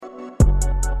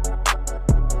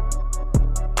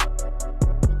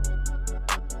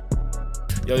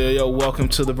Yo, welcome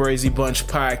to the Brazy Bunch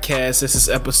podcast. This is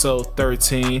episode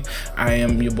 13. I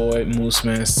am your boy, Moose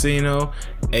Mancino,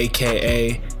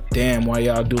 a.k.a. Damn, why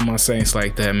y'all do my Saints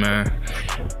like that, man?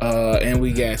 And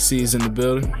we got C's in the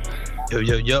building.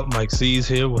 Yo, Mike C's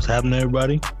here. What's happening,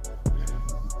 everybody?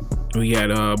 We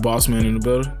got Boss Man in the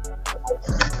building.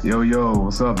 Yo,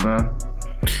 what's up, man?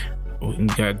 We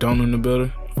got Dona in the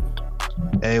building.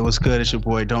 Hey, what's good? It's your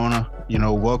boy Dona. You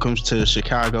know, welcome to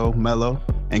Chicago, Mello,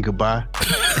 and goodbye.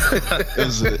 it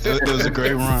was a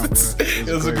great run, bro. It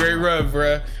was a great run,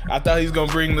 bro. I thought he was gonna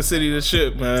bring the city to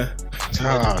ship, man.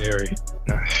 Legendary.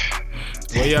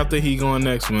 Where y'all think he going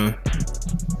next, man?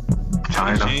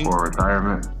 China Beijing? for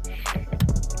retirement.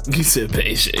 You said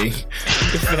Beijing.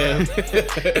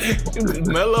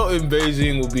 Melo in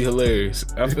Beijing would be hilarious.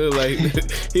 I feel like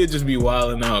he'd just be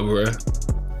wilding out, bro.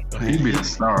 He'd be the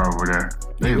star over there.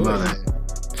 They love it.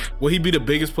 Will he be the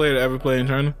biggest player to ever play in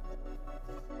China?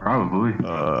 Probably.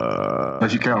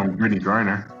 Unless you count Brittany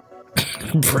Griner.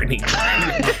 Brittany.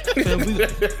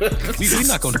 We're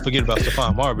not going to forget about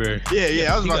Stephon Marbury.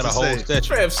 Yeah, I was He about got a to whole say.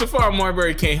 statue. Fam, Stephon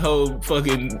Marbury can't hold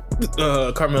fucking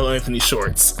Carmelo Anthony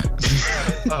shorts.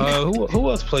 Who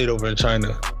else played over in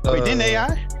China? Wait, didn't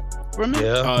AI? Remember?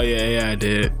 Yeah. Oh yeah, I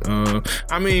did.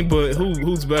 I mean, but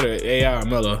who's better, AI or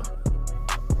Melo?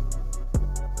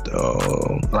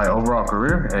 Oh. Like overall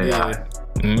career? AI.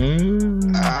 Yeah.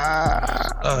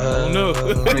 No.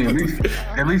 I mean,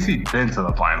 at least he's been to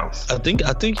the finals. I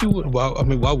think you would.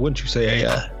 Why wouldn't you say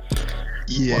AI?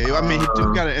 Yeah, I mean, he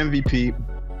do got an MVP.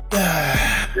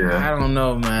 I don't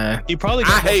know, man. He probably.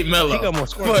 I hate He Melo, got more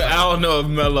scoring. but I don't know if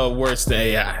Melo worse than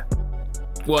AI.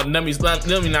 Well, let me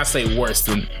not say worse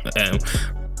than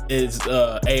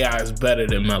AI is better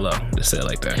than Melo. Just say it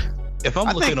like that. If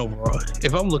I'm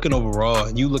looking overall,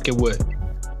 and you look at what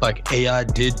like AI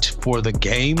did for the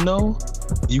game, though,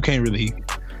 you can't really.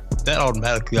 That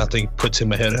automatically, I think, puts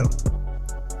him ahead of him.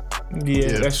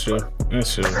 Yeah, that's true.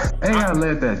 AI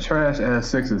led that trash ass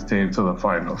Sixers team to the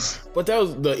finals. But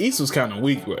the East was kind of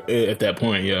weak at that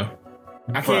point, yeah.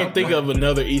 I can't think of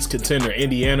another East contender.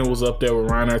 Indiana was up there with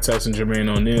Ron Artest and Jermaine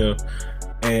O'Neal,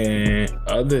 and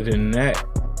other than that,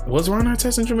 was Ron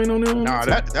Artest and Jermaine O'Neal? Nah,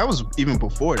 that was even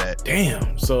before that.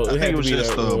 Damn. So I it think had it to was be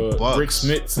just the Bucks. Rick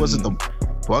Smits. Was it the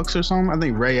Bucks or something? I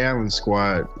think Ray Allen's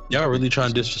squad. Y'all really trying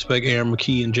to disrespect Aaron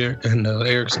McKee and Eric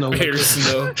Snow? Eric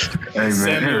Snow, Hey man,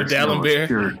 Samuel Eric Snow is Dallenberg.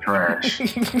 pure trash.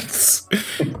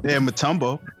 Yeah,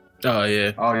 Mutombo. Oh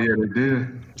yeah. Oh yeah, they did.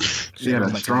 She had a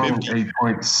like strong 50. 8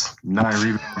 points, 9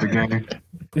 rebounds a game.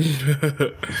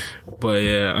 But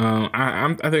yeah,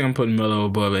 I think I'm putting Melo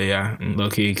above AI low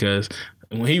key because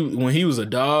when he was a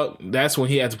dog, that's when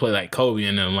he had to play like Kobe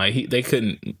and them. Like they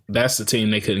couldn't. That's the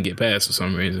team they couldn't get past for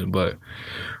some reason. But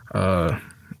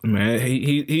man,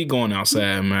 he going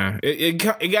outside, man. It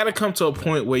got to come to a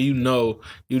point where you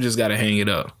just got to hang it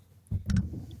up.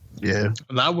 Yeah.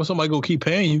 Not when somebody gonna keep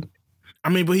paying you. I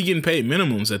mean, but he getting paid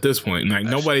minimums at this point. Like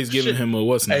nobody's giving him a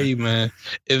what's name. Hey man,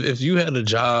 if you had a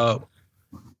job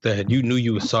that you knew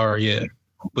you was sorry at,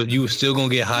 but you were still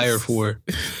gonna get hired for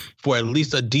at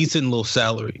least a decent little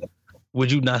salary,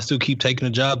 would you not still keep taking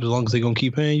the job as long as they're gonna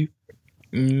keep paying you?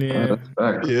 Yeah.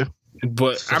 Yeah.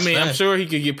 But I mean, I'm sure he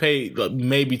could get paid like,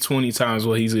 maybe 20 times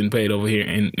what he's getting paid over here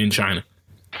in China.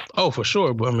 Oh, for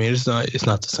sure. But I mean, it's not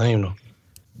the same though.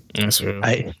 That's real.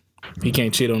 Hey, He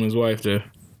can't cheat on his wife there.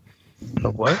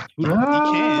 what? He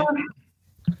can.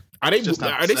 Are they Just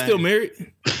not the still same. married?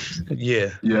 Yeah.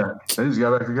 Yeah, they just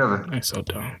got back together. That's so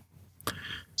dumb.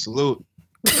 Salute.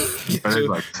 Get But your, it's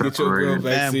like get your girl separated.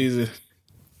 back Damn. season.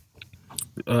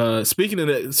 Speaking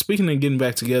of getting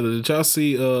back together, did y'all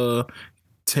see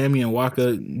Tammy and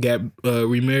Waka got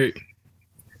remarried?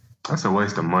 That's a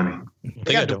waste of money.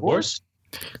 They got divorced?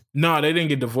 No, they didn't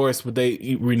get divorced, but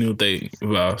they renewed their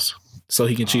vows so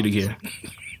he can cheat again.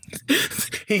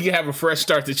 He can have a fresh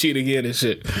start to cheat again and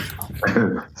shit.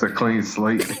 It's a clean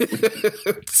slate.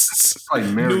 Like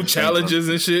New marriage challenges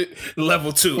and shit.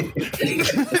 Level 2.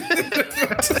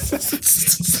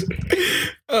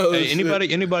 Oh, Hey,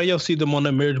 shit. anybody else see them on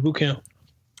that marriage boot camp?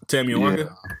 Tammy and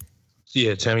Waka?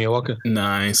 Yeah, Tammy and Walker.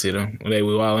 Nah, I ain't see them. They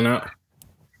were wilding out.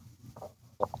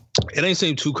 It ain't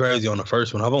seemed too crazy on the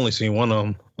first one. I've only seen one of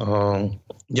them.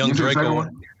 Young You see the second Draco.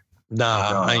 one?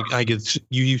 Nah, I get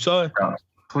you saw it.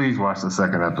 Please watch the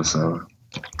second episode.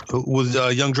 Was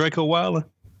Young Draco wilding?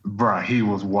 Bruh, he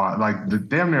was wild. Like the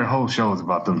damn near whole show is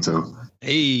about them two.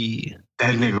 Hey,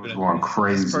 That nigga was going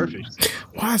crazy. That's perfect.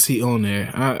 Why is he on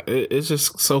there? It's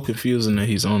just so confusing that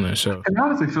he's on that show. I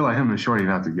honestly feel like him and Shorty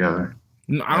not together.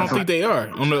 No, I don't think they are.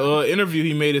 On the interview,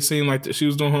 he made it seem like she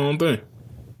was doing her own thing.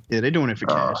 Yeah, they're doing it for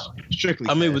cash. Strictly.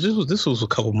 I mean, cash. but this was a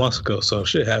couple months ago, so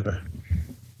shit happened.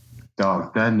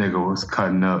 Dog, that nigga was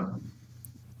cutting up.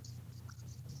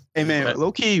 Hey man,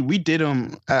 low key, we did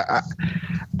him. I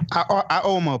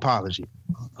owe him an apology.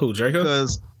 Who, Draco?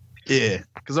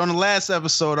 Because on the last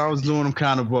episode I was doing him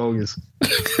kind of bogus,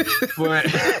 but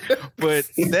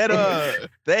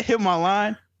that hit my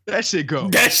line. That shit go.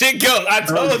 That shit go. I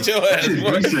told your ass.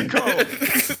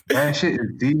 That shit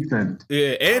is decent.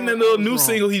 Yeah, and the little new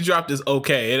single he dropped is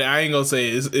okay. And I ain't gonna say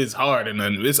it's hard or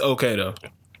nothing. It's okay though.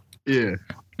 Yeah.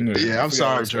 I'm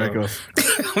sorry, Draco.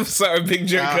 I'm sorry, Big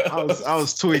Draco. I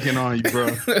was tweaking on you,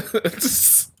 bro.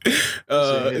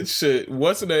 Shit.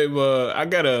 What's the name? I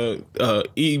got a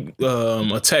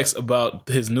text about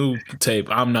his new tape.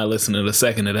 I'm not listening to the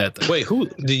second of that. Though.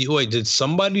 Wait, did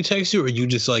somebody text you, or you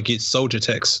just like get Soulja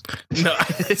text? No,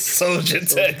 it's Soulja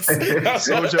text.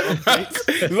 Soulja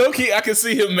updates. Low key, I can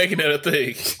see him making that a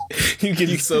thing. You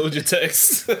getting Soulja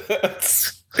text.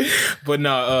 But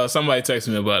no, somebody texted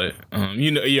me about it.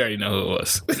 You already know who it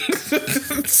was.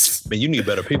 Man, you need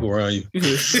better people around you.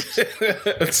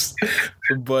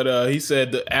 But he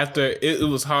said that after it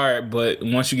was hard, but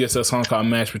once you get to a song called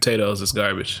Mashed Potatoes, it's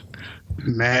garbage.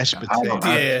 Mashed potatoes.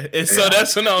 Yeah, and so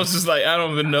that's when I was just like, I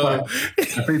don't even know. I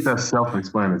think that's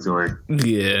self-explanatory.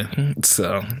 Yeah,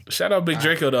 so shout out Big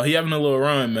Draco though. He having a little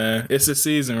run, man. It's the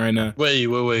season right now. Wait.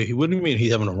 What do you mean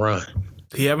he's having a run?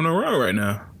 He having a run right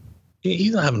now.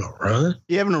 He's not having a run.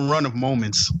 He having a run of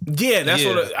moments. Yeah, that's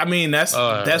what I mean. That's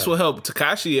what helped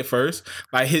Tekashi at first.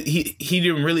 Like he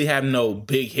didn't really have no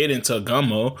big hit into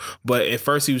Gummo, but at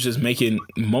first he was just making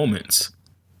moments.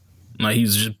 Like he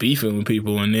was just beefing with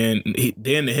people, and then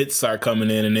the hits start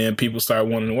coming in, and then people start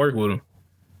wanting to work with him.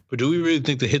 But do we really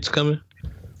think the hit's coming?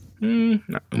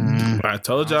 I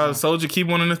told y'all, Soulja keep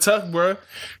wanting to tuck, bro.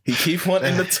 He keep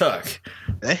wanting to tuck.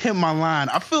 That hit my line.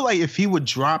 I feel like if he would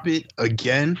drop it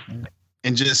again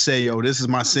and just say, "Yo, this is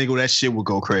my single," that shit would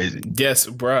go crazy. Yes,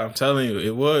 bro. I'm telling you,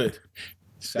 it would.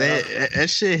 That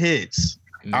shit hits.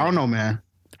 I don't know, man.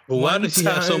 But why does he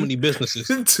have so many businesses?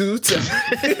 2 times.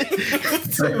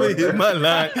 Somebody hit my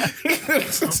line.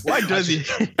 Why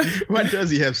does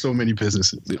he have so many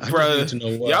businesses? Bro,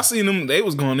 y'all seen them? They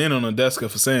was going in on Odeska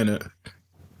for saying that.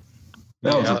 I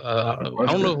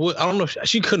don't know.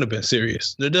 She couldn't have been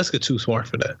serious. Odeska too smart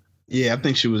for that. Yeah, I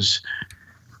think she was.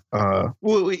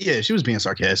 She was being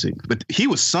sarcastic, but he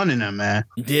was sunning them, man.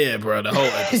 Yeah, bro, the whole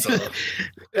episode.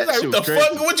 It's like, what the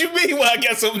fuck? What you mean? Why I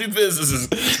got so many businesses?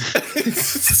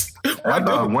 I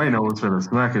thought Wayno was for the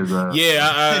smack his ass.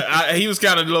 Yeah, he was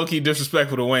kind of low key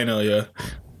disrespectful to Wayno. Yeah,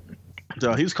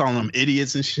 so he was calling them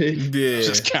idiots and shit. Yeah,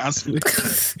 just constantly.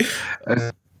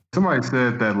 Somebody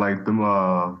said that like the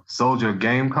Soulja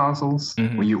game consoles,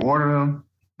 when you order them,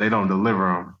 they don't deliver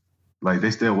them. Like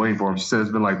they still waiting for them. She said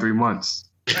it's been like 3 months.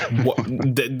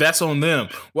 That's on them.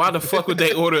 Why the fuck would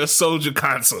they order a Soulja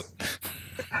console?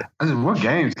 What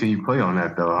games can you play on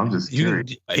that though? I'm just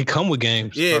curious. It come with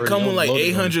games. Yeah, it come with like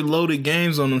 800 loaded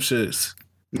games on them shits.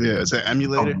 Yeah, is that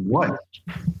emulated? What?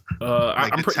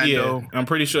 I'm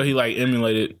pretty sure he like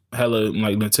emulated hella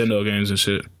like Nintendo games and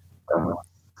shit.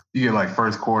 You get like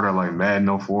first quarter like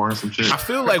Madden 04 or some shit. I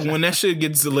feel like when that shit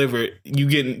gets delivered, you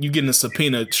getting a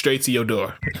subpoena straight to your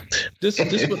door. This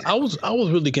one, I was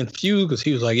really confused because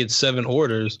he was like, it's 7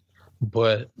 orders,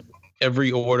 but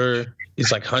every order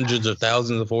is like hundreds or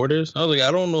thousands of orders. I was like,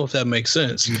 I don't know if that makes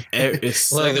sense.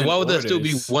 It's like, why would that still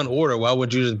be one order? Why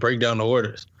would you just break down the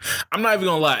orders? I'm not even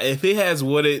gonna lie. If it has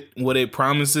what it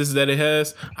promises that it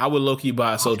has, I would low key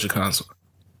buy a Soulja console.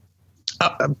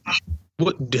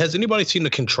 What has anybody seen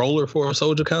the controller for a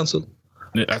Soulja console?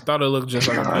 I thought it looked just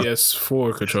like a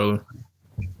PS4 controller.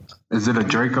 Is it a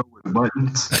Draco with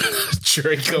buttons?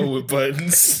 Draco with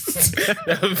buttons.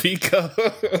 That would be cool.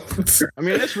 I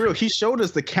mean, that's real. He showed us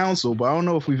the console, but I don't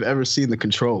know if we've ever seen the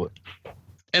controller.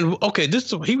 And okay,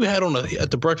 he had on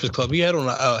at the Breakfast Club. He had on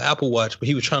an Apple Watch, but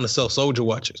he was trying to sell Soulja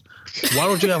watches. Why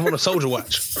don't you have on a Soulja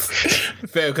watch?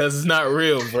 Fair, because it's not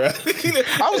real, bro.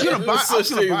 I was gonna buy a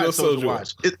Soulja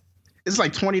watch. It's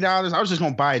like $20. I was just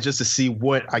gonna buy it just to see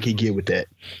what I could get with that.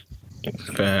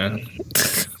 Man,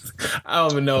 I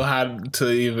don't even know how to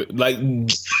even like.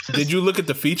 Did you look at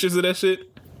the features of that shit?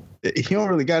 He don't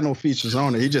really got no features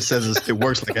on it. He just says it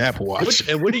works like an Apple Watch.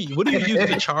 What do you use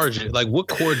to charge it? Like, what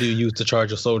cord do you use to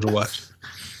charge a Soulja watch?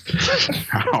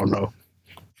 I don't know.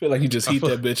 I feel like you just heat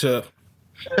that bitch up.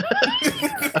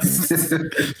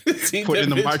 Put it in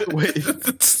the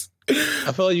microwave.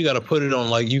 I feel like you got to put it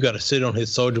on, like, you got to sit on his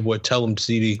Soulja Boy Tell Him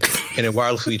CD and it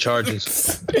wirelessly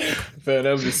charges. Man,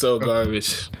 that would be so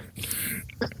garbage.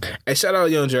 Hey, shout out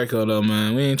Young Draco though,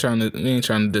 man. We ain't trying to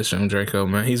diss Young Draco,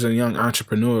 man. He's a young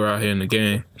entrepreneur out here in the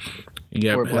game. You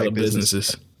got hella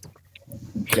businesses.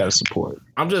 Gotta support.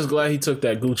 I'm just glad he took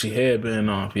that Gucci headband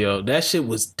off, yo. That shit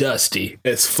was dusty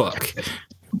as fuck.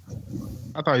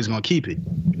 I thought he was gonna keep it.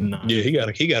 Nah. Yeah, he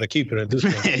gotta keep it at this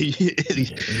point.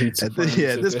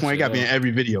 At this point, it gotta be in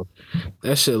every video.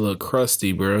 That shit look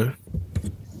crusty, bro.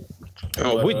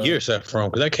 Oh, what year is that from?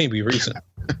 Because that can't be recent.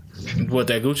 What,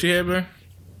 that Gucci headband?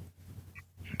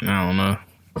 I don't know.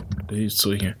 He's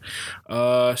tweaking.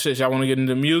 Shit, y'all want to get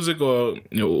into music or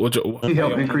what? He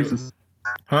helped increases.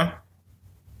 Huh?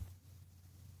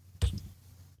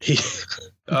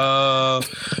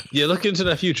 Yeah, look into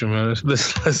that future, man.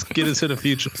 Let's get into the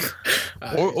future.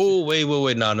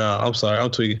 Wait. No. I'm sorry,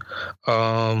 I'm tweaking.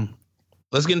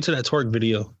 Let's get into that twerk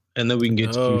video, and then we can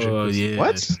get to the future. Oh yeah.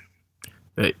 What?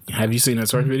 Hey, have you seen that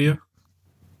twerk video?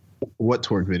 What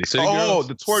twerk video? City Oh, Girls?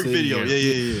 the twerk City video. Girls.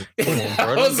 Yeah.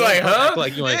 I was like, huh?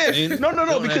 Like you ain't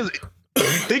No, because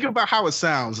think about how it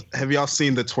sounds. Have y'all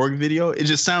seen the twerk video? It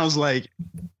just sounds like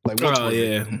what Oh twerk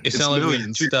yeah. It It's sounds like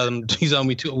millions. 2000. He's on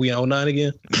me too. We on 09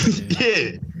 again.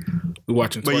 Yeah. We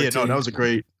watching. But Twerk yeah, no, too. that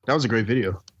was a great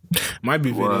video. Might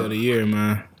be video Wow. of the year,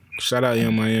 man. Shout out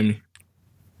Young Miami.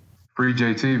 Free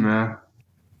JT, man.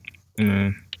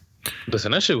 Mm.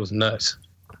 Listen, that shit was nuts.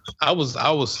 I was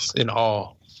in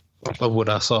awe of what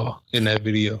I saw in that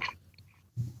video.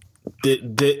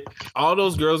 Did all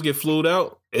those girls get flued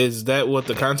out? Is that what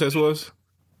the contest was?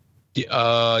 Yeah,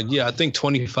 I think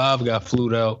 25 got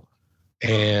flued out,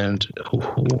 and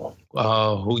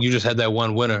you just had that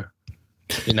one winner,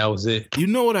 and that was it. You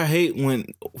know what I hate when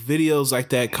videos like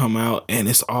that come out and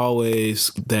it's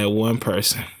always that one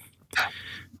person.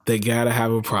 They gotta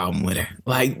have a problem with it.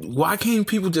 Like, why can't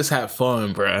people just have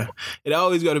fun, bruh? It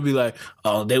always gotta be like,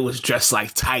 oh, they was dressed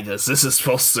like tigers. This is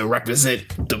supposed to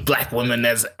represent the black women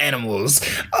as animals.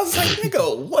 I was like,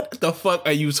 nigga, what the fuck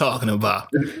are you talking about?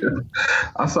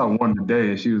 I saw one today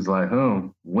and she was like,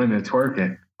 women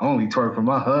twerking. I only twerk for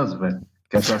my husband.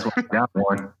 Guess that's why I got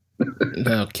one.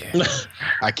 Okay.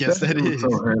 I guess that was is. so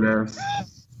hard-ass.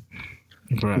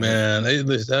 Bruh. Man,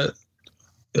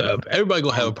 everybody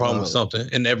gonna have a problem with something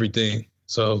and everything.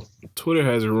 So Twitter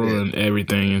has ruined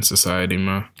everything in society,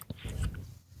 man.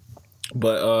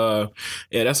 But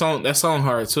yeah, that song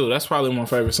hard too. That's probably my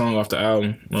favorite song off the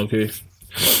album. Okay,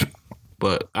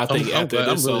 but I think I'm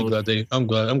glad they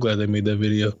made that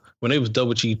video when they was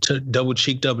double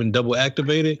cheeked up and double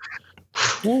activated.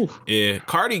 Woo. Yeah,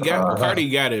 Cardi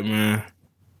got it, man.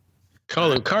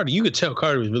 Cardi, you could tell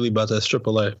Cardi was really about that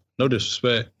stripper life. No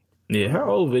disrespect. Yeah, her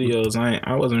old videos,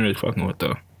 I wasn't really fucking with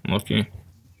though. Okay.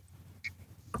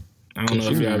 I don't know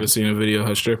if you ever seen a video of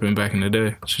her stripping back in the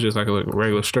day. She's just like a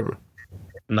regular stripper.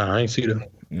 Nah, I ain't see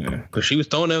that. Yeah. Cause she was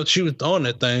throwing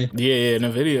that thing. Yeah, in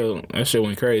the video, that shit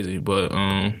went crazy. But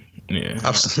yeah.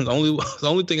 The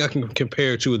only thing I can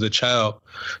compare it to is a child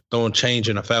throwing change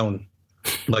in a fountain.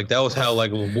 Like that was how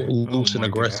like loose and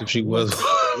aggressive she was.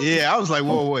 Yeah, I was like,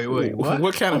 whoa, wait, what?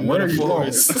 What kind of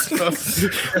metaphors? I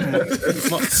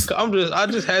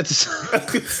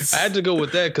had to go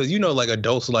with that because like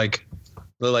adults like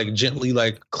they'll gently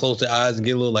close their eyes and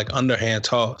get a little underhand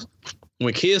toss.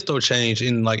 When kids throw change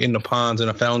in the ponds and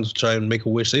the fountains try to make a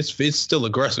wish, it's still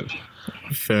aggressive.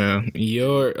 Fam,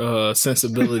 your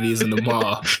sensibilities in the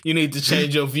mall. You need to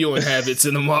change your viewing habits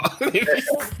in the mall.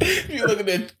 If you looking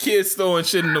at kids throwing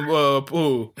shit in the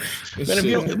pool.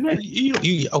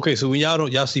 Okay, so when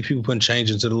y'all see people putting change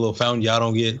into the little fountain, y'all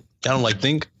don't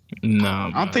think?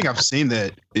 No, I don't think I've seen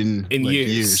that in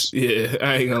years. Yeah,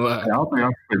 I ain't gonna lie. I don't think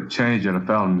I could change in a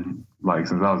fountain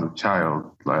since I was a child.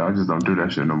 I just don't do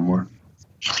that shit no more.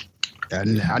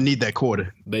 I need that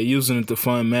quarter. They using it to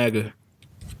fund MAGA.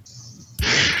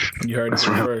 You heard it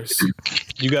first.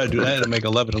 You gotta do that to make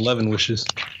 11/11 wishes.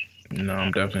 No,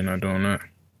 I'm definitely not doing that.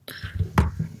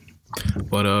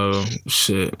 But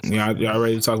shit, y'all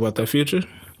ready to talk about that future?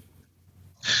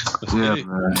 Yeah,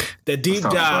 man. The deep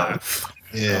dive.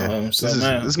 Yeah, this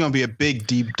is gonna be a big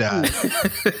deep dive.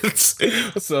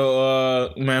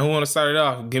 So, man, who want to start it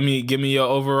off? Give me your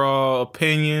overall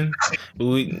opinion.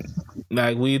 We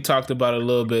talked about it a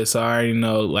little bit, so I already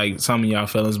know some of y'all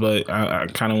feelings, but I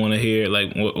kind of want to hear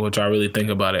what y'all really think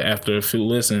about it after a few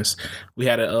listens. We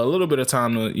had a little bit of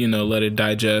time to let it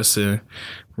digest and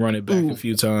run it back a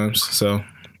few times. So,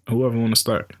 whoever want to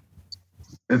start.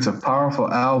 It's a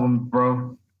powerful album,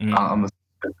 bro.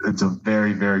 It's a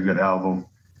very, very good album,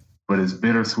 but it's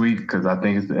bittersweet because I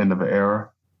think it's the end of an era.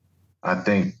 I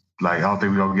think, I don't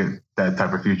think we're going to get that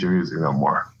type of future music no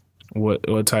more.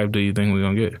 What type do you think we're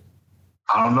going to get?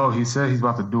 I don't know. He said he's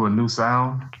about to do a new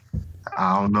sound.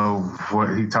 I don't know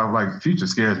what he talked like. Future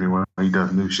scares me when he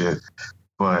does new shit,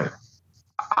 but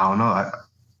I don't know. I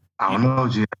don't know,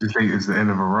 G. I just think it's the end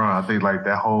of a run. I think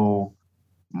that whole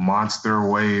monster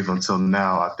wave until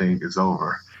now, I think, is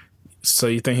over. So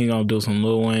you think he gonna do some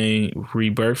Lil Wayne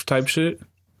rebirth type shit?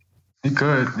 He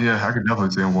could, yeah. I could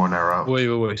definitely see him going that route.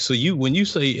 Wait. So when you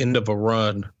say end of a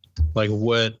run, like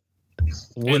what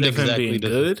End of him being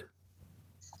good?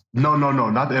 No,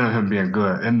 not the end of him being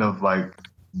good. End of like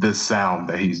this sound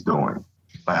that he's doing.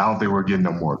 Like I don't think we're getting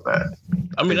no more of that.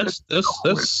 I mean, that's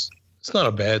not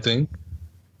a bad thing.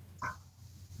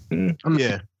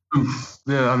 Yeah.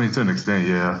 Yeah, I mean to an extent,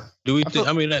 yeah. Do we think?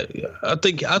 I mean, I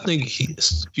think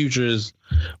Future has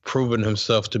proven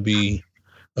himself to be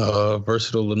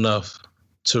versatile enough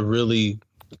to really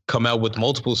come out with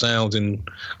multiple sounds and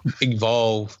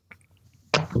evolve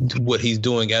what he's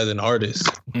doing as an artist.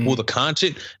 Mm-hmm. Well, the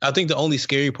content, I think the only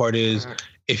scary part is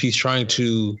if he's trying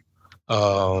to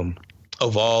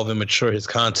evolve and mature his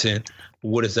content,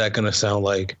 what is that going to sound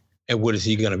like, and what is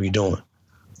he going to be doing?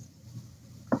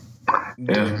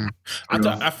 Yeah.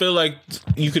 I feel like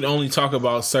you can only talk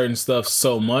about certain stuff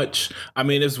so much. I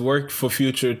mean, it's worked for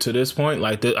Future to this point.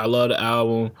 Like, I love the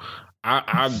album.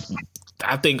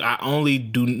 I think I only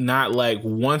do not like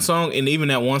one song, and even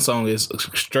that one song is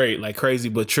straight, like Crazy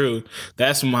But True.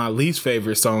 That's my least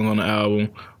favorite song on the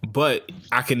album, but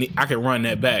I can run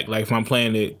that back. Like if I'm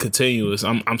playing it continuous,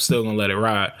 I'm still gonna let it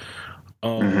ride.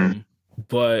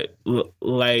 But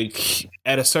like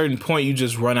at a certain point, you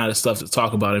just run out of stuff to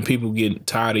talk about, and people get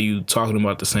tired of you talking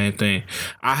about the same thing.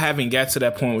 I haven't got to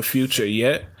that point with Future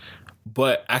yet,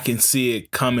 but I can see it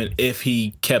coming if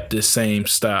he kept the same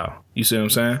style. You see what I'm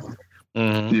saying?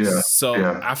 Mm-hmm. Yeah. So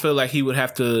yeah. I feel like he would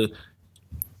have to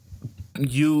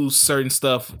use certain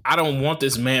stuff. I don't want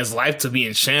this man's life to be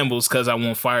in shambles because I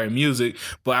want fire music,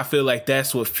 but I feel like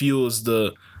that's what fuels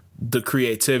the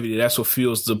creativity. That's what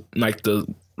fuels the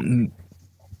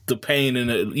pain in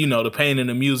the pain in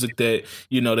the music that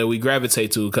that we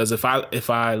gravitate to. Because if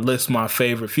I list my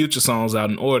favorite Future songs out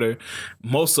in order,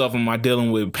 most of them are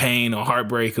dealing with pain or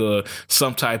heartbreak or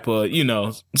some type of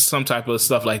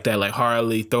stuff like that, like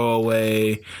Harley,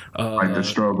 Throwaway, like the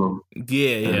struggle.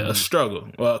 A struggle.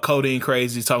 Codeine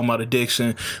Crazy, talking about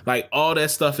addiction, like all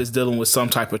that stuff is dealing with some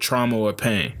type of trauma or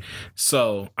pain.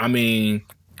 So I mean,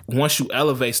 once you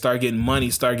elevate, start getting money,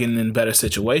 start getting in a better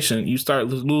situation, you start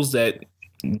lose that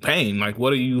pain. Like, what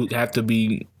do you have to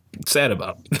be sad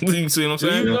about? You see what I'm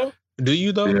saying? Do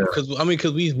you though? Yeah.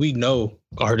 Because we know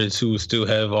artists who still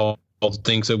have all the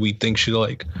things that we think should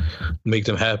like make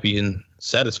them happy and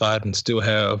satisfied, and still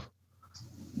have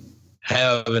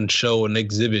and show and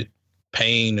exhibit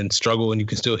pain and struggle, and you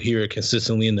can still hear it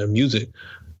consistently in their music.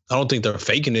 I don't think they're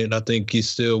faking it. I think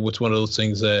it's one of those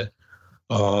things that,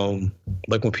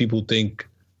 like when people think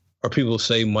or people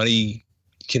say money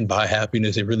can buy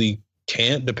happiness, it really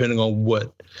can't, depending on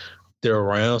what they're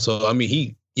around. So I mean,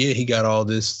 he got all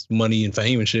this money and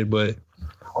fame and shit, but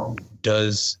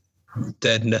does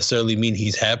that necessarily mean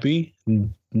he's happy?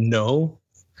 No,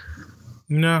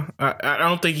 I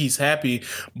don't think he's happy.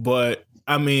 But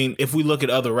I mean, if we look at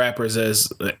other rappers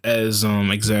as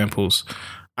examples,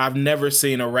 I've never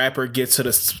seen a rapper get to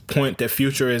the point that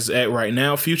Future is at right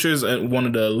now. Future is at one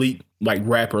of the elite like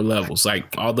rapper levels.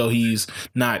 Like, although he's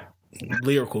not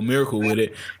lyrical miracle with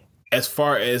it, as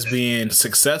far as being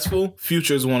successful,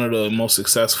 Future is one of the most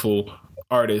successful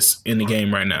artists in the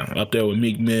game right now. Up there with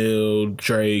Meek Mill,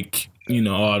 Drake,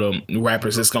 all the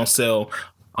rappers that's gonna sell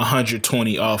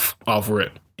 120 off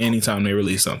rip anytime they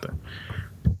release something.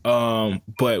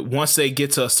 But once they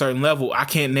get to a certain level, I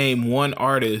can't name one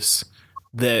artist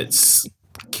that's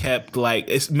kept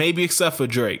it's maybe except for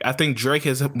Drake. I think Drake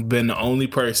has been the only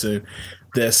person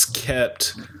that's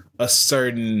kept a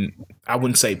certain, I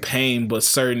wouldn't say pain, but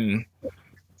certain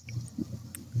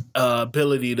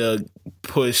ability to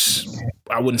push.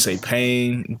 I wouldn't say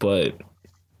pain, but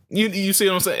you see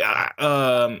what I'm saying?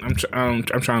 I'm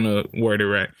trying to word it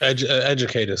right.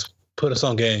 Educate us. Put us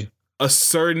on game. A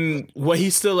certain way,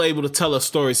 he's still able to tell us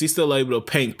stories. He's still able to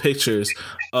paint pictures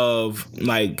of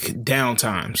like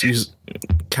downtimes. He's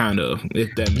kind of.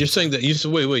 You're saying that you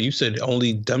wait. You said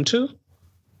only them two?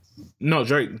 No,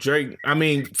 Drake. I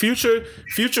mean, Future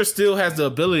still has the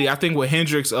ability. I think with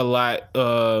Hendrix a lot.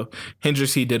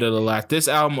 Hendrix, he did it a lot. This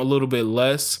album a little bit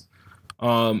less.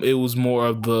 It was more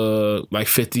of the like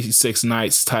 56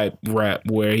 Nights type rap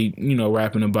where he,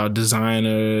 rapping about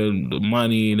designer, the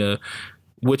money,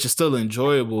 which is still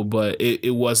enjoyable, but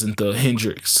it wasn't the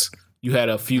Hendrix. You had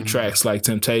a few tracks like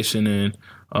Temptation and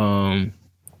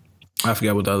I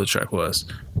forgot what the other track was,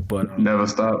 but Never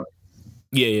Stop.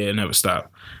 Yeah, Never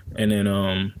Stop. And then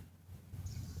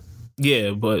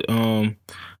but I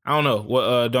don't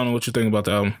know don't know what you think about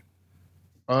the album.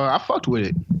 I fucked with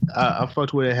it. I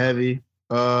fucked with it heavy.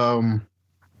 But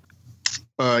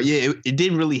it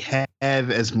didn't really have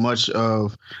as much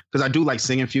of, because I do like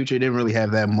singing Future. It didn't really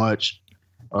have that much.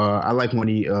 I like when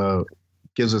he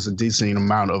gives us a decent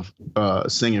amount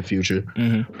of singing Future.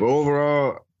 Mm-hmm. But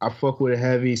overall, I fuck with it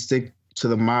heavy. Stick to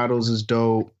the Models is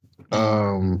dope.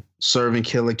 Serving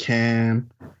Killer Cam.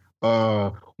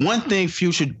 One thing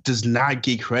Future does not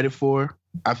get credit for,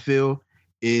 I feel,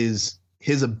 is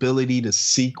his ability to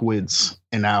sequence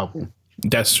an album.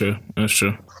 That's true.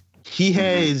 He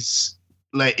has,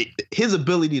 like, his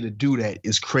ability to do that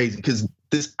is crazy because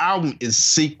this album is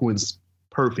sequenced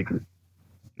perfectly.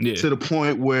 Yeah. To the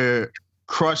point where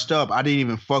Crushed Up, I didn't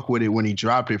even fuck with it when he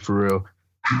dropped it for real.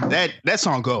 That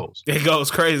song goes. It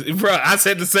goes crazy. Bro, I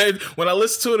said the same. When I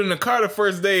listened to it in the car the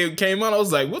first day it came out, I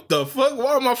was like, what the fuck?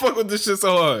 Why am I fucking with this shit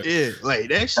so hard? Yeah, like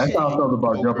that shit. That's how I felt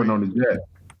about Jumping on the Jet.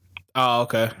 Oh,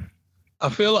 okay. I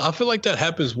feel like that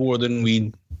happens more than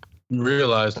we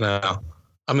realize now.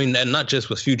 I mean, and not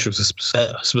just with Future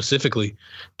specifically,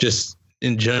 just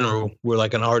in general, where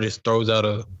like an artist throws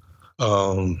out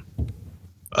a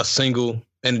single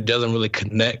and it doesn't really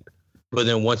connect. But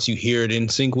then once you hear it in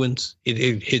sequence, it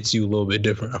hits you a little bit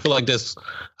different. I feel like that's,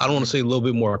 I don't want to say a little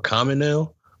bit more common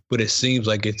now, but it seems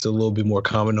like it's a little bit more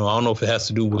common now. I don't know if it has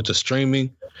to do with the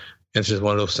streaming. It's just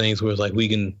one of those things where it's like we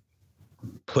can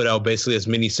put out basically as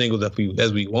many singles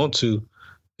as we want to,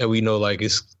 and we know like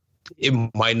it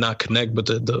might not connect, but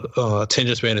the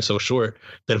attention span is so short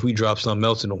that if we drop something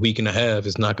else in a week and a half,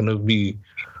 it's not going to be,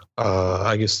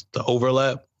 I guess, the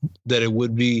overlap that it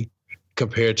would be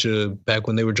compared to back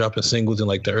when they were dropping singles in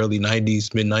like the early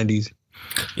 90s, mid 90s.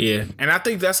 Yeah, and I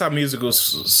think that's how music was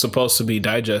supposed to be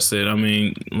digested. I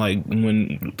mean, like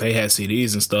when they had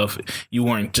CDs and stuff, you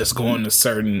weren't just going to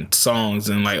certain songs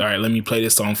and like, all right, let me play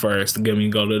this song first, let me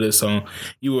go to this song.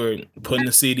 You were putting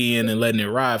the CD in and letting it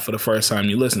ride for the first time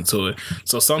you listen to it.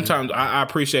 So sometimes I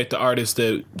appreciate the artists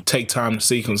that take time to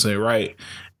sequence it right,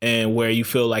 and where you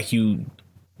feel like you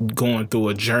going through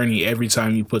a journey every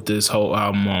time you put this whole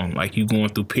album on. Like you going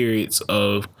through periods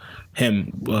of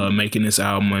him making this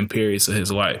album and periods of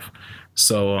his life.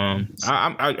 So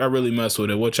I really mess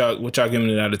with it. What y'all giving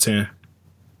it out of 10?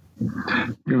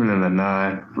 Giving it a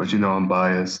 9, but you know I'm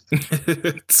biased.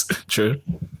 True.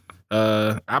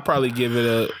 I probably give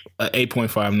it a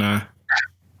 8.59.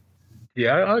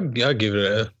 Yeah, I'll give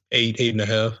it a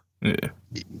 8.5.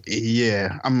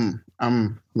 Yeah, I'm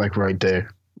like right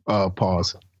there.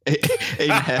 Pause.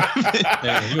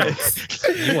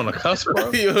 8.5. You want to cuss, bro?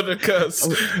 You want to cuss?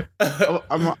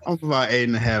 I'm about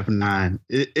 8.5, 9.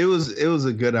 It was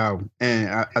a good album, and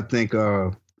I think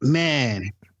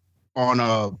man,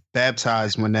 on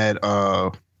Baptized when that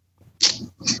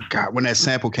when that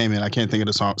sample came in, I can't think of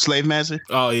the song. Slave Master.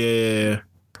 Oh yeah.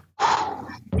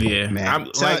 Man,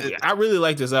 I really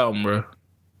like this album, bro.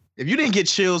 If you didn't get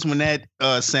chills when that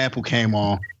sample came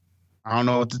on, I don't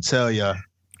know what to tell y'all.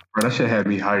 Bro, that shit had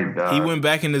me hyped, dog. He went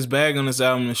back in his bag on this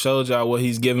album and showed y'all what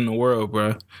he's giving the world,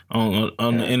 bro, on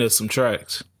the end of some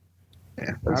tracks.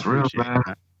 Yeah, that's real, man.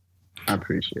 I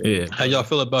appreciate it. Yeah. How y'all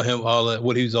feel about him?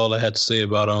 What he had to say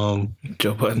about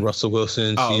Joe Budden, Russell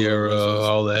Wilson, Sierra,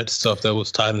 all that stuff that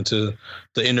was tied into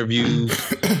the interviews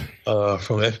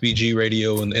from FBG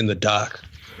Radio and the doc.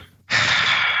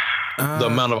 The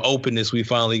amount of openness we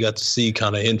finally got to see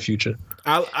kind of in Future.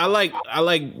 I like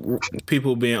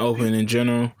people being open in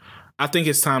general. I think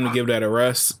it's time to give that a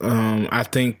rest. I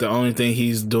think the only thing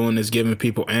he's doing is giving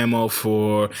people ammo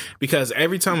because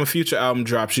every time a Future album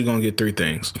drops, you're going to get 3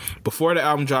 things. Before the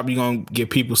album drop, you're going to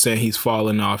get people saying he's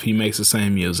falling off. He makes the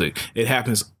same music. It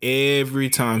happens every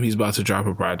time he's about to drop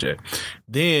a project.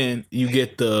 Then you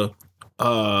get the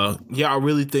y'all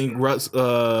really think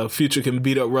Future can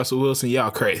beat up Russell Wilson?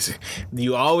 Y'all crazy.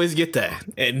 You always get that.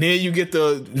 And then you get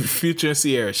the Future and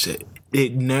Sierra shit.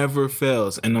 It never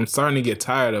fails. And I'm starting to get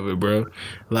tired of it, bro.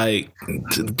 Like,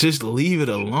 just leave it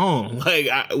alone. Like,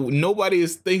 nobody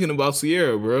is thinking about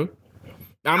Sierra, bro.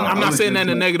 I'm not saying that in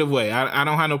a negative way. I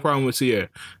don't have no problem with Sierra.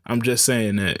 I'm just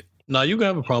saying that. No, you can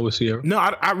have a problem with Sierra. No,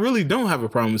 I really don't have a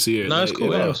problem with Sierra. No, it's cool.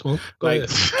 Go ahead.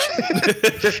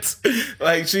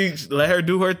 Like, she let her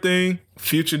do her thing.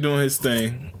 Future doing his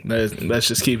thing. Let's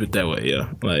just keep it that way,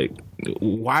 yeah. Like,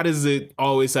 why does it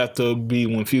always have to be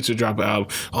when Future drop an album?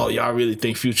 Oh, y'all really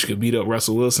think Future could beat up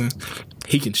Russell Wilson?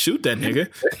 He can shoot that nigga.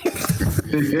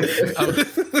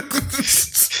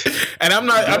 And I'm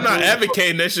not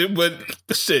advocating that shit, but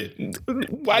shit,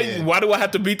 why do I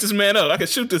have to beat this man up? I can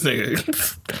shoot this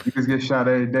nigga. You can get shot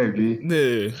every day, B.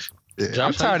 Yeah. Josh,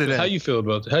 I'm tired of that. How you feel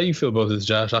about this,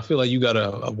 Josh? I feel like you got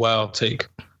a wild take.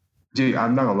 Gee,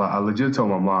 I'm not gonna lie. I legit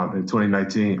told my mom in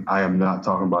 2019, I am not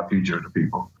talking about Future to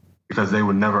people because they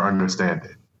would never understand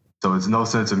it. So it's no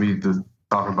sense of me to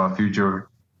talking about Future,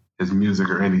 his music,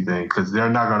 or anything, because they're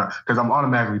not gonna. Because I'm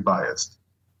automatically biased.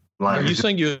 Like, are you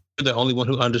saying you're the only one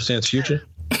who understands Future?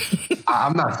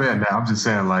 I'm not saying that. I'm just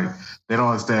saying like they don't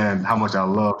understand how much I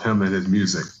love him and his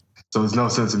music. So there's no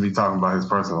sense in me talking about his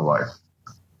personal life.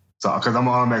 So because I'm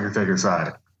automatically taking his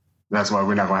side. That's why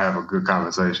we're not gonna have a good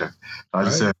conversation. I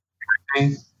just said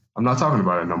I'm not talking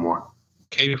about it no more.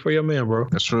 Katie for your man, bro.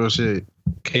 That's real shit.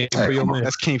 Katie for your man.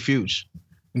 That's King Fuge.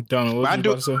 Donald, what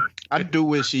I do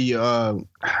wish he. I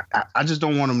just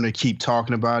don't want him to keep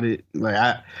talking about it. Like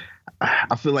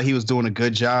I feel like he was doing a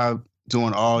good job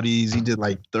doing all these. He did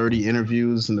like 30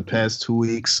 interviews in the past 2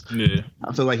 weeks. Yeah,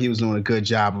 I feel like he was doing a good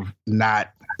job of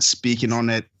not speaking on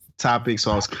that topic.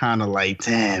 So I was kind of like,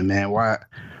 damn, man,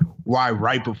 why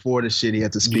right before the shit he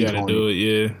had to speak on do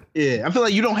it? Yeah, I feel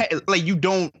like you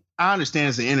don't. I understand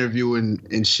it's an interview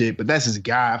and shit, but that's his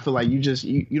guy. I feel like you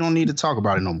don't need to talk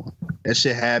about it no more. That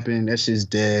shit happened. That shit's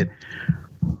dead.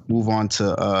 Move on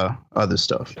to other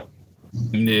stuff.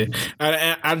 Yeah,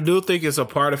 I do think it's a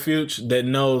part of Future that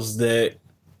knows that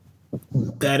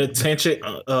attention,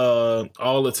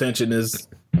 all attention is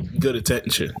good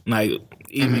attention. Like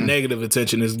even negative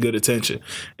attention is good attention.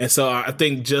 And so I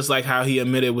think just like how he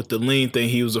admitted with the lean thing,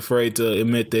 he was afraid to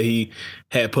admit that he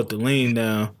had put the lean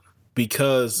down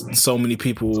because so many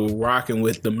people were rocking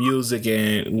with the music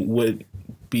and would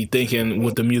be thinking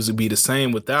would the music be the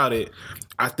same without it.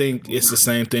 I think it's the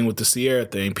same thing with the Sierra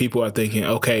thing. People are thinking,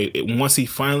 okay, once he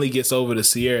finally gets over the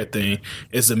Sierra thing,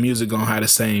 is the music gonna have the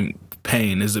same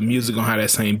pain? Is the music gonna have that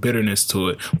same bitterness to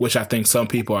it? Which I think some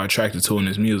people are attracted to in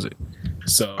his music.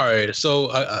 So, all right.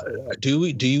 So, do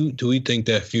we think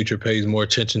that Future pays more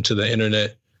attention to the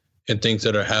internet and things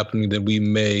that are happening than we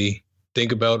may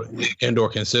think about and or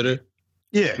consider?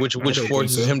 Yeah, which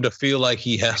forces him to feel like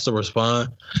he has to respond.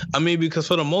 I mean, because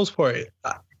for the most part,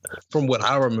 from what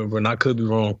I remember, and I could be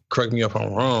wrong, correct me if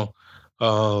I'm wrong,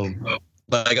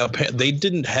 they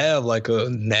didn't have like a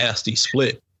nasty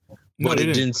split, but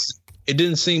it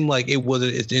didn't seem like it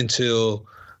wasn't until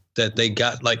that they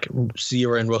got like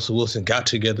Sierra and Russell Wilson got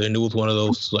together, and it was one of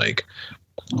those like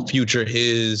Future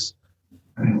is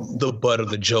the butt of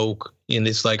the joke, and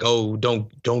it's like, oh,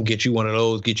 don't get you one of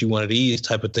those, get you one of these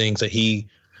type of things that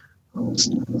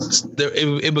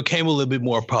it became a little bit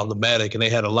more problematic, and they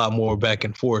had a lot more back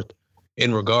and forth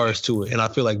in regards to it. And I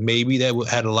feel like maybe that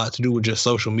had a lot to do with just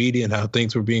social media and how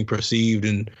things were being perceived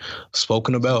and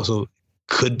spoken about. So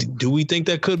do we think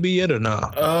that could be it or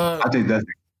not? I think that's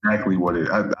exactly what it is.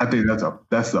 I think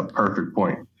that's a perfect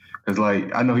point. Because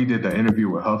like I know he did the interview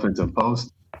with Huffington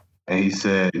Post, and he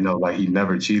said, like he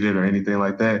never cheated or anything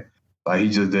like that. Like he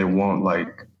just didn't want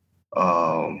like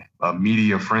a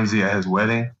media frenzy at his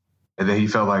wedding. And then he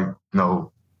felt like,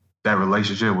 that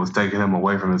relationship was taking him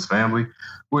away from his family,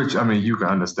 which, I mean, you can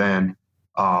understand.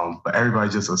 But everybody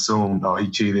just assumed, he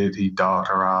cheated, he dogged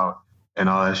her out and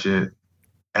all that shit.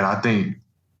 And I think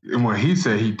when he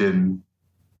said he didn't,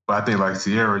 but I think like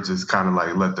Sierra just kind of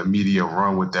like let the media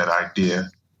run with that idea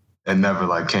and never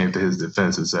like came to his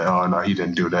defense and said, oh, no, he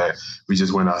didn't do that. We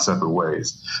just went our separate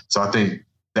ways. So I think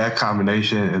that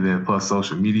combination and then plus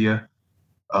social media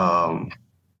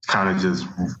kind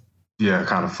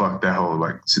of fucked that whole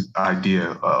like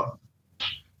idea up.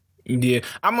 Yeah,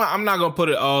 I'm not gonna put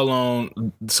it all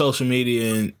on social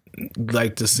media and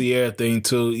like the Sierra thing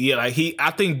too. Yeah, like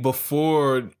I think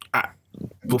before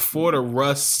the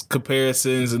Russ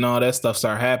comparisons and all that stuff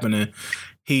start happening,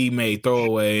 he made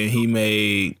Throwaway and he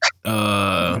made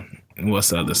what's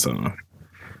the other song?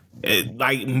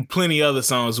 Like plenty other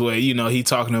songs where he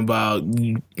talking about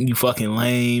you fucking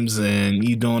lames and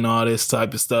you doing all this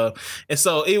type of stuff, and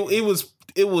so it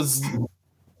was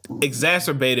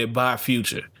exacerbated by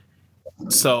Future.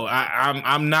 So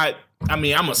I'm not. I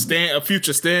mean, I'm a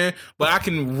Future stan, but I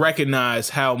can recognize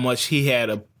how much he had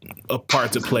a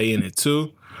part to play in it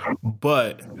too.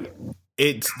 But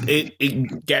it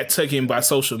got taken by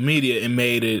social media and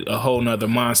made it a whole nother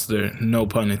monster. No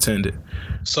pun intended.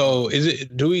 So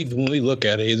when we look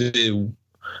at it,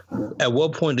 at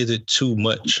what point is it too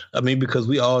much? I mean, because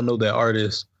we all know that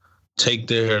artists take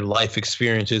their life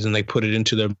experiences and they put it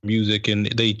into their music and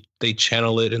they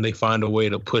channel it and they find a way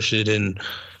to push it and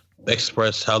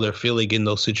express how they're feeling in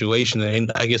those situations.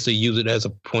 And I guess they use it as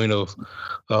a point of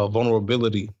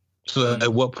vulnerability. So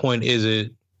at what point is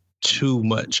it too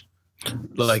much?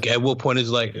 Like at what point is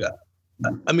like,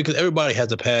 I mean, because everybody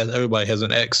has a past, everybody has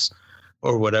an ex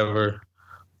or whatever.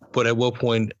 But at what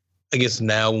point, I guess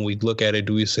now when we look at it,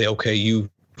 do we say, okay, you've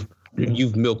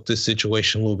milked this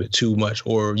situation a little bit too much,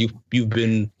 or you've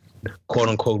been quote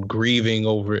unquote grieving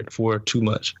over it for too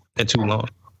much and too long?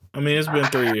 I mean, it's been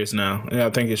 3 years now, and I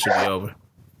think it should be over.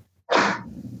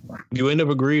 You ain't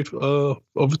never grieved over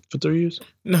for 3 years?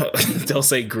 No, don't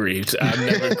say grieved. I've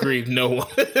never grieved no one.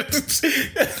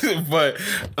 But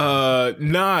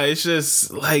nah, it's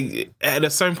just like at a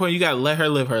certain point you gotta let her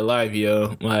live her life,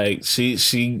 yo. Like she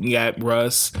got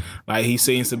Russ. Like he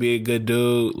seems to be a good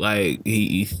dude. Like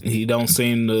he don't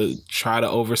seem to try to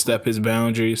overstep his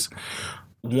boundaries.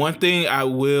 One thing I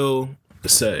will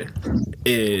say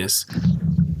is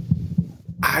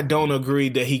I don't agree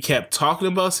that he kept talking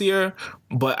about Sierra,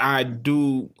 but I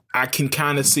can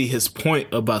kind of see his point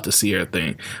about the Sierra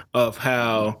thing of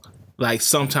how like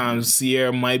sometimes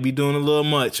Sierra might be doing a little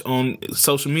much on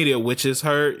social media, which is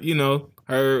her,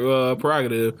 her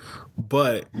prerogative.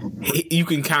 But you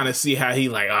can kind of see how he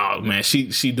like, oh man,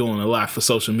 she doing a lot for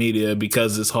social media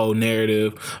because this whole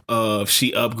narrative of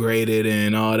she upgraded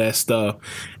and all that stuff.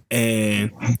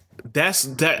 And I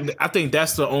think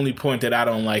that's the only point that I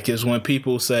don't like is when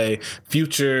people say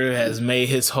Future has made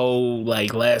his whole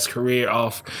like last career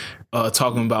off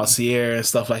talking about Sierra and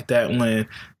stuff like that. When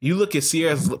you look at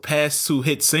Sierra's past 2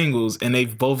 hit singles and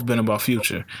they've both been about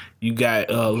Future. You got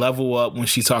Level Up when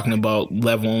she's talking about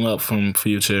leveling up from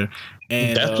Future.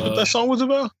 And that's what that song was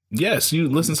about? Yes, you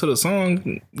listen to the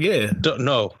song. Yeah.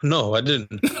 No, I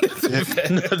didn't.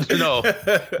 No.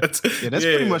 Yeah, that's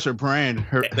pretty much her brand.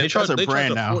 That's her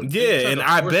brand now. Yeah, and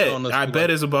I bet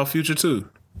it's about Future too.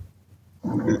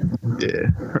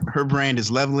 Yeah, her brand is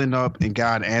leveling up and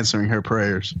God answering her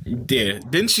prayers. Yeah,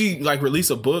 didn't she like release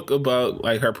a book about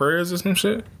like her prayers or some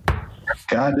shit?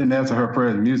 God didn't answer her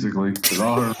prayers musically because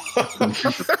all her.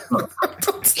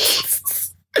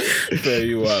 Fair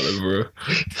you wildin', bro.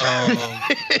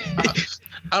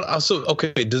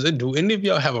 Okay. Do any of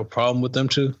y'all have a problem with them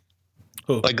two?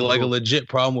 Like a legit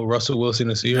problem with Russell Wilson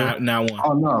and Sierra? Not one.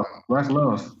 Oh no, Russ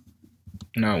loves.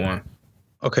 Not one.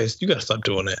 Okay, so you gotta stop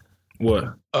doing that.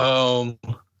 What?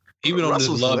 Even on this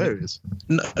love, hilarious.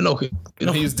 No,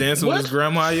 he's dancing with his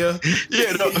grandma, yeah.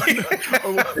 Yeah, no.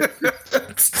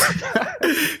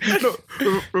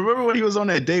 Remember when he was on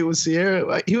that date with Sierra?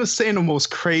 Like he was saying the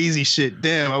most crazy shit.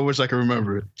 Damn, I wish I could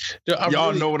remember it.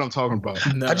 Y'all know what I'm talking about.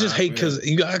 Nah, I just hate because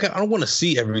I don't want to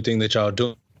see everything that y'all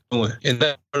doing, and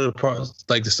that part,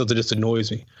 like the stuff that just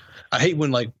annoys me. I hate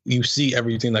when like you see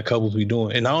everything that couples be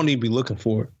doing, and I don't even be looking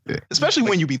for it. Yeah. Especially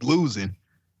when you be losing.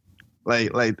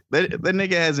 Like that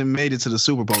nigga hasn't made it to the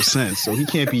Super Bowl since, so he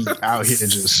can't be out here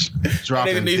just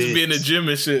dropping. Nigga needs to be in the gym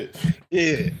and shit.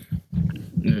 Yeah.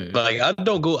 Like I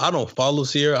don't follow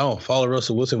Sierra, I don't follow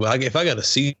Russell Wilson, but if I gotta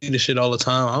see the shit all the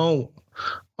time,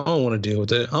 I don't want to deal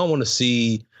with it. I don't want to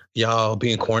see y'all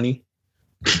being corny.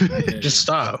 Just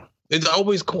stop. It's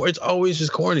always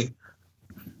just corny.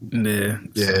 Yeah.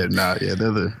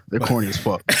 They're corny as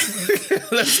fuck.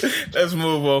 Let's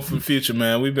move on from Future,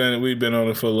 man. We've been on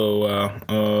it for a little while.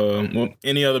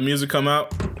 Any other music come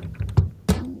out?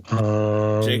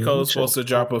 J. Cole's supposed to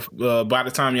drop by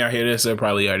the time y'all hear this, it'll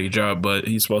probably already dropped, but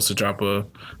he's supposed to drop a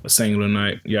single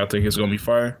tonight. Y'all think it's gonna be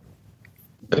fire?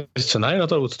 It's tonight? I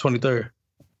thought it was the 23rd.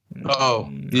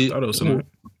 Oh, I thought it was tonight.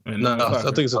 No, I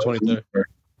think it's the 23rd.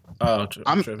 Oh,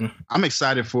 I'm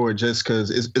excited for it just because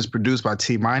it's produced by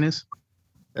T Minus.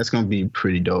 That's gonna be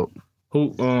pretty dope. Who?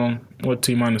 What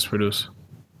T Minus produced?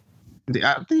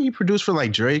 I think he produced for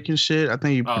like Drake and shit. I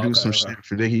think he produced some shit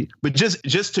for Dickie. But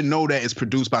just to know that it's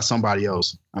produced by somebody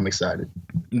else, I'm excited.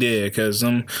 Yeah, because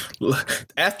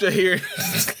after hearing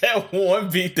that one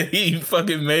beat that he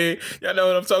fucking made, y'all know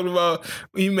what I'm talking about?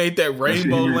 He made that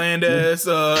Rainbow Land ass.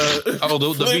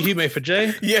 The beat he made for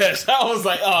Jay? Yes, I was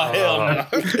like, oh hell no!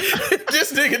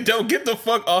 This nigga don't get the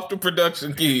fuck off the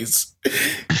production keys.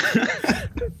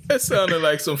 That sounded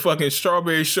like some fucking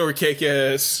strawberry shortcake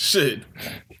ass shit.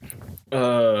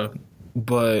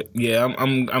 But yeah,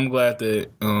 I'm glad that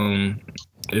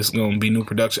it's gonna be new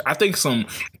production. I think some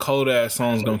cold ass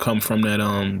songs gonna come from that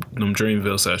them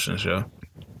Dreamville sessions, yo.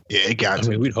 Yeah, it got. I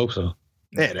mean, we'd hope so.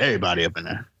 Yeah, everybody up in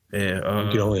there. Yeah,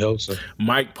 you can only hope so.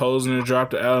 Mike Posner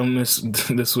dropped the album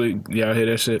this week. Y'all hear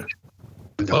that shit?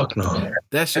 Fuck no.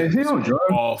 That shit is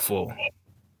awful.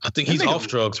 I think he's off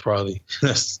drugs, probably.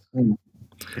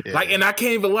 Like, and I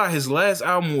can't even lie, his last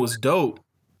album was dope.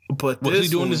 But was he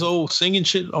doing this old singing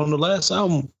shit on the last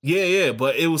album? Yeah,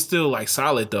 but it was still like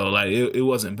solid though. Like it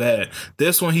wasn't bad.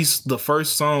 This one, the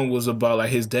first song was about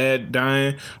like his dad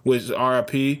dying, which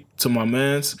R.I.P. to my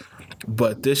mans.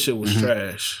 But this shit was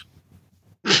trash.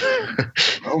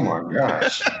 Oh my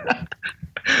gosh.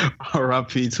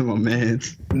 R.I.P. to my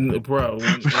mans. Bro,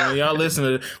 when y'all listen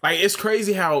to it, like it's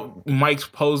crazy how Mike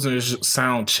Posner's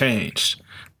sound changed.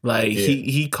 Like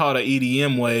he caught an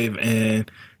EDM wave and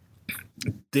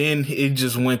then it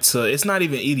just went to, it's not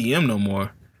even EDM no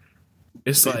more.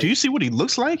 It's like, do you see what he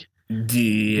looks like?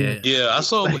 Yeah. I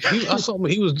saw him.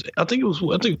 He was. I think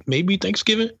maybe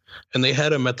Thanksgiving, and they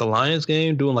had him at the Lions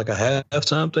game doing like a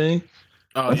halftime thing.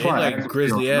 Oh, he like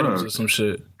Grizzly Adams or some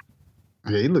shit.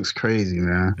 Yeah, he looks crazy,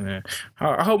 man. Yeah.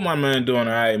 I hope my man doing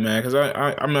all right, man, because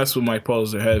I messed with Mike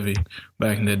Posner heavy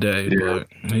back in the day, but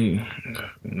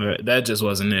that just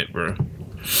wasn't it, bro.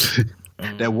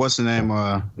 That what's the name?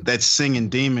 That Singing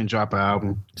Demon drop an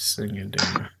album. Singing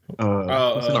Demon.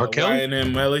 R. Kelly?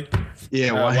 YNM Melly. Yeah,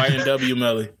 YNW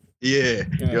Melly. Yeah,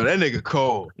 yo, that nigga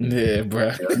cold. Yeah,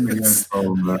 bro.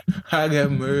 I got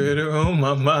murder on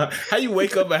my mind. How you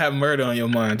wake up and have murder on your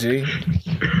mind, G?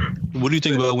 What do you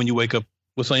think about when you wake up?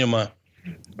 What's on your mind?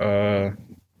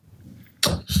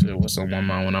 Shit, what's on my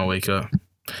mind when I wake up?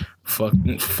 Fuck,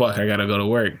 I gotta go to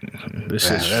work. This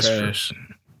shit's trash.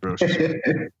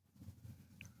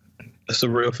 That's a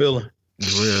real feeling.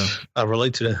 It's real. I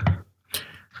relate to that.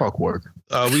 Fuck work.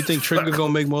 We think Trigger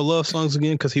gonna make more love songs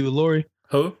again because he with Lori?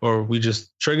 Who? Or we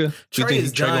just Trigger? Trey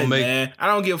is done, man. I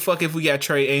don't give a fuck if we got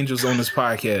Trey Angels on this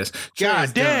podcast.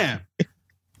 God damn.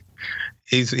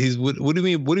 He's what do you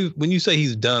mean? When you say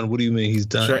he's done, what do you mean he's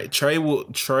done?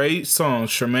 Trey songs,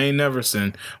 Tremaine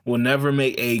Neverson will never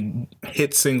make a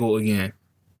hit single again.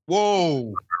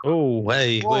 Whoa. Oh,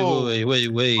 wait. Wait,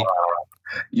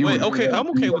 okay, I'm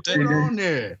okay with that. On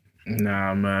there.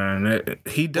 Nah, man.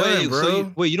 He done,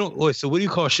 bro. So what do you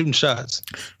call shooting shots?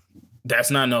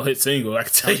 That's not no hit single. I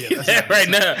can tell you that right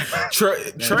now.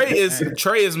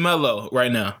 Trey is mellow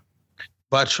right now.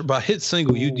 By hit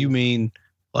single, you mean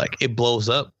like it blows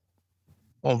up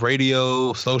on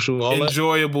radio, social, all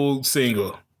enjoyable that?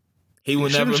 Single. He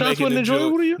would never make it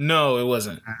enjoyable to you? No, it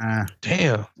wasn't.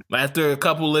 Damn. After a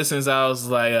couple listens, I was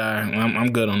like,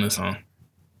 I'm good on this song.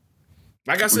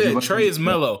 Like I said, Trey is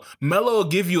mellow. Mellow will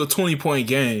give you a 20-point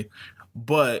game,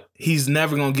 but he's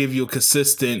never gonna give you a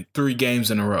consistent 3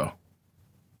 games in a row.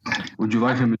 Would you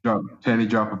like him to drop Panty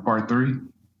Dropper Part 3?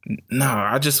 No,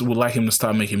 I just would like him to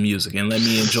start making music and let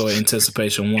me enjoy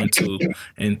Anticipation 1, 2,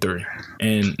 and 3.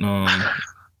 And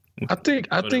I think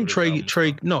Trey.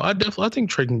 No, I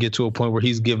think Trey can get to a point where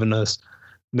he's giving us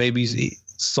maybe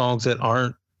songs that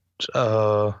aren't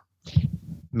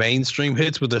mainstream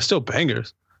hits, but they're still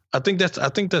bangers. I think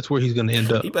that's where he's gonna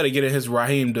end up. He better get in his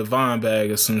Raheem Devon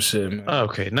bag or some shit, man.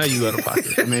 Okay, now you out of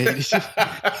pocket. I mean,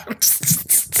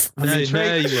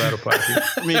 now you out of pocket.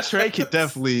 I mean, Trey could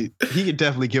definitely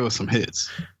give us some hits.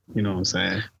 You know what I'm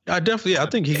saying? I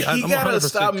think he gotta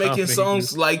stop making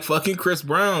songs like fucking Chris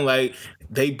Brown. Like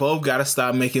they both gotta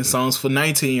stop making songs for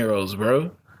 19-year-olds,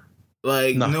 bro.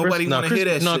 Like nobody wanna hear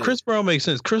that shit. No, Chris Brown makes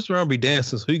sense. Chris Brown be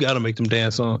dancing, so you gotta make them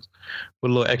dance songs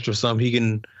with a little extra something. He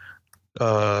can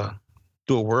do a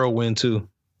whirlwind too.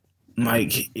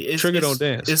 Like Trigger don't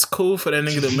dance. It's cool for that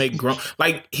nigga to make grown.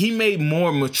 Like he made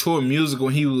more mature music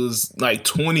when he was like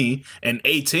 20 and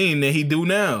 18 than he do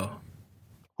now.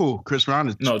 Who? Chris Brown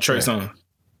is Trey Songz.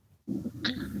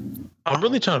 I'm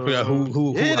really trying to figure out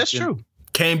who. Yeah, that's true.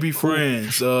 Can't Be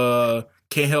Friends.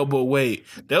 Can't Help But Wait.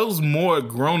 Those more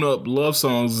grown up love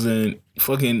songs than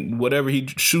fucking whatever he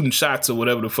shooting shots or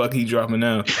whatever the fuck he dropping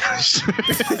now.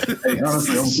 Hey,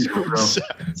 honestly, I'm keep it real.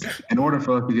 In order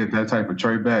for us to get that type of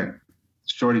Trey back,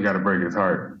 Shorty got to break his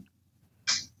heart.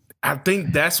 I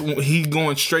think that's when he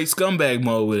going straight scumbag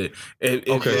mode with it.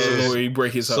 If he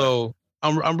break his heart. So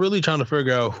I'm really trying to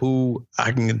figure out who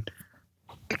I can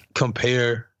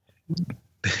compare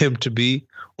him to be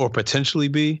or potentially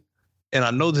be. And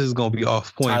I know this is gonna be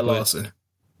off point. I lost it.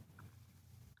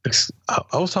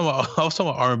 I was talking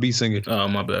about R&B singing. Oh,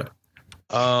 my bad.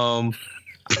 I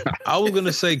was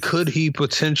gonna say, could he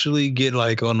potentially get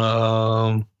like on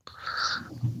I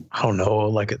don't know,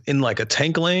 like in like a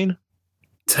Tank lane?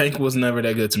 Tank was never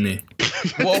that good to me.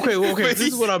 Well, okay. This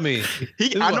is what I mean.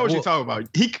 I know what you're talking about.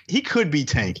 He could be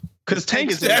Tank. Because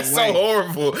Tank is that's so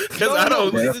horrible.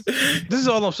 Because this is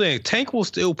all I'm saying. Tank will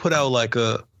still put out like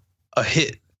a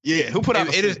hit. Yeah, who put out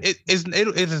it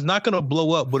is not going to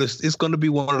blow up, but it's going to be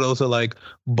one of those that like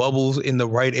bubbles in the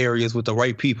right areas with the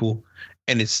right people,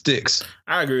 and it sticks.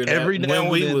 I agree with Every that. now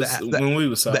when and then, we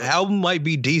was solid. The album might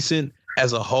be decent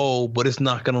as a whole, but it's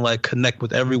not going to like connect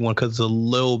with everyone because it's a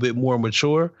little bit more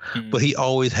mature. Mm-hmm. But he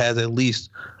always has at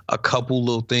least a couple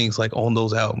little things like on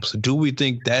those albums. So do we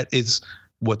think that is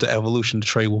what the evolution of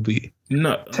Trey will be?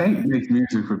 No. Tank makes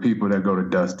music for people that go to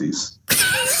Dusty's.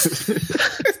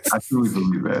 I truly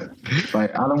believe that.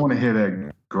 Like, I don't want to hear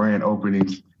that grand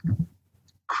opening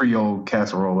Creole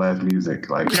casserole ass music.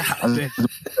 Like,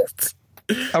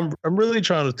 I'm really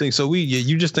trying to think. So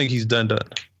you just think he's done?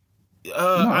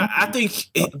 I think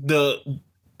the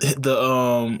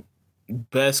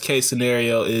best case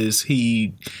scenario is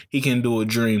he can do a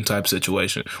Dream type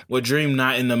situation. With Dream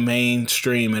not in the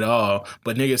mainstream at all,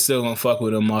 but niggas still gonna fuck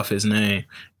with him off his name,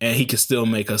 and he can still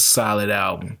make a solid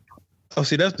album. Oh,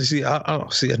 see, I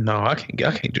don't see it. No, I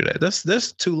can't do that.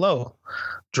 That's too low.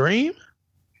 Dream?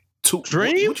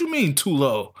 Dream? What you mean too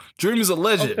low? Dream is a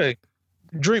legend. Okay.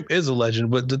 Dream is a legend,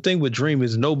 but the thing with Dream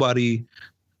is nobody.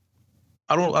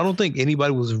 I don't think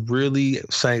anybody was really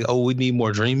saying, "Oh, we need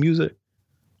more Dream music."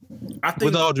 I think,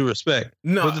 with all due respect,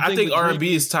 no, I think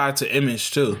R&B is tied to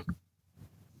image too.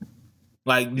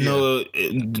 Like, no,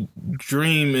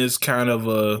 Dream is kind of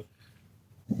a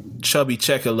chubby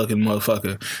checker looking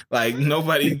motherfucker. Like,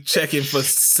 nobody checking for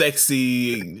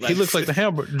sexy. Like, he looks like the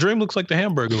hamburger. Dream looks like the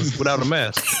hamburger without a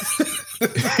mask.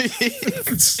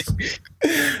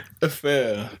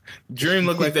 Fair. Dream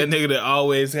look like that nigga that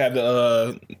always had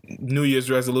the New Year's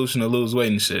resolution to lose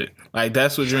weight and shit. Like,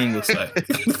 that's what Dream looks like.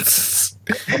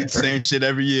 Same shit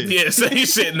every year. Yeah, same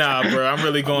shit. Nah, bro, I'm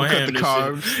really going ham this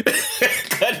carbs. Shit.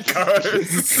 Cut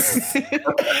carbs.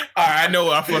 All right, I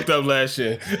know I fucked up last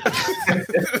year.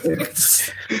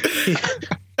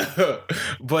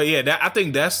 But yeah, I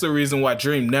think that's the reason why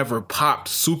Dream never popped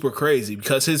super crazy,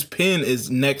 because his pen is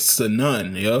next to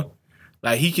none, yo.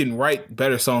 Like, he can write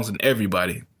better songs than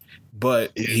everybody,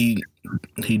 but he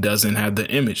doesn't have the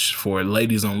image for it.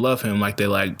 Ladies don't love him like they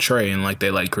like Trey and like they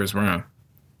like Chris Brown.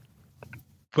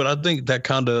 But I think that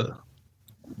kind of,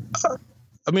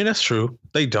 I mean, that's true.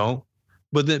 They don't,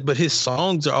 but his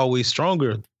songs are always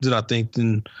stronger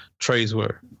than Trey's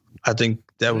were. I think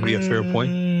that would be a fair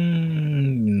point.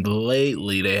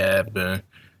 Lately, they have been.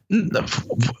 Back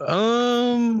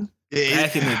in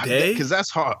the day, because that's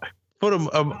hard.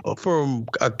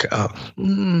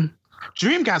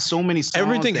 Dream got so many songs.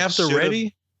 Everything after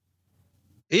Ready.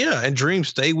 Yeah, and Dream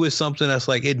stayed with something that's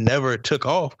like it never took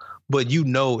off, but you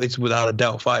know it's without a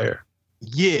doubt fire.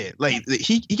 Yeah, like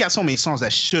he got so many songs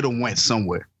that should have went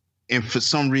somewhere, and for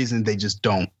some reason they just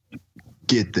don't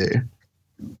get there.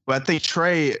 But I think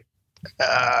Trey,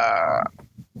 I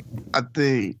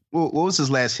think what was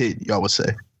his last hit? Y'all would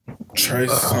say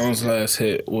Trey's song's last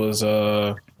hit was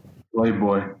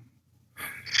Playboy.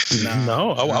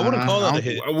 No, I wouldn't call that a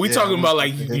hit. Are we talking about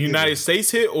like United States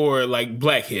hit or like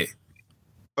black hit?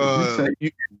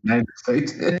 United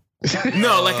States hit?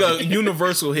 No, like a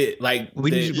universal hit, like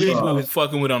we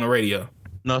fucking with on the radio.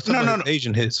 No,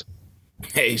 Asian hits.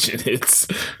 Asian hits.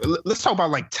 Let's talk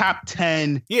about like top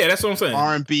 10. Yeah, that's what I'm saying.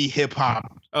 R&B, hip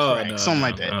hop, something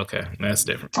like that. Okay, that's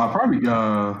different. Probably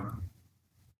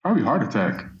Heart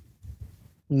Attack.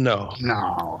 No.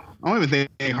 I don't even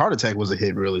think Heart Attack was a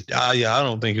hit, really. Yeah, I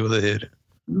don't think it was a hit.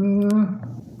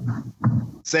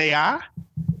 Say I?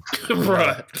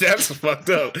 Bruh, that's fucked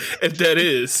up. If that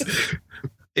is.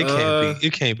 It can't be.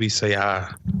 It can't be Say I.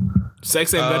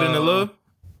 Sex Ain't Better Than Love?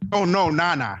 Oh, no,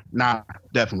 nah,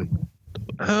 definitely.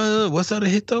 Was that a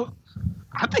hit, though?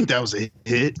 I think that was a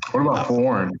hit. What about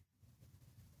Foreign?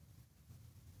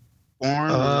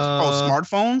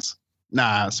 Smartphones?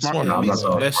 Nah,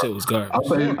 smartphones. That shit was garbage.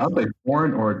 I'll say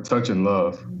Foreign or Touching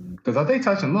Love. Because I think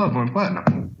Touching Love went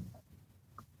platinum.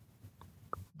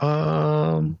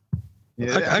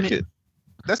 Yeah, I could.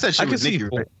 That's that shit with Nicki,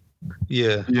 right?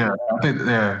 Yeah. Yeah, I think,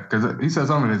 because he said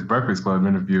something in his Breakfast Club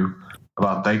interview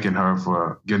about thanking her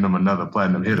for getting him another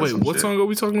platinum hit. Wait, what song are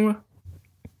we talking about?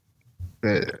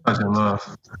 Touching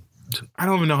Love. I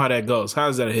don't even know how that goes. How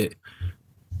is that a hit?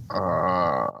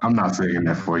 I'm not singing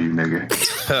that for you, nigga.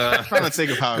 I'm trying to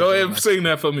think of how. Go ahead and sing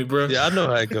that for me, bro. Yeah, I know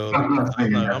how it goes.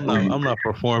 I'm not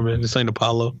performing. This ain't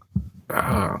Apollo.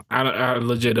 I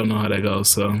legit don't know how that goes,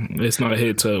 so it's not a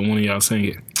hit till one of y'all sing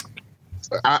it.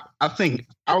 I think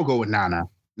I'll go with Nana.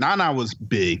 Nana was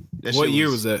big. What year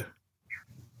was that?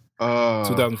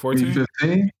 2014?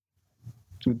 2015?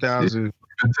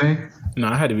 2015? No,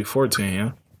 I had to be 14,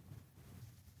 yeah.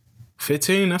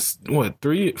 15? That's what,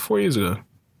 4 years ago.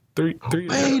 Three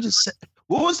Wait a second.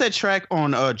 What was that track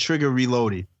on Trigger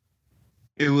Reloaded?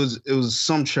 It was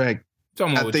some track.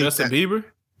 Talking about with Justin Bieber?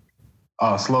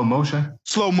 Slow Motion.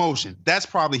 Slow Motion. That's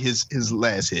probably his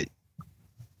last hit.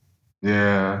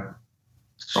 Yeah.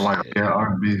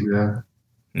 R&B, yeah.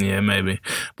 Yeah, maybe.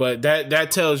 But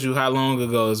that tells you how long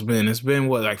ago it's been. It's been,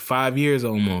 what, like 5 years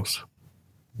almost.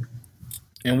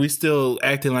 And we still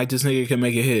acting like this nigga can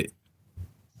make a hit.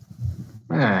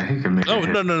 Man, he can make a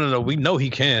hit. No. We know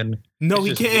he can. No,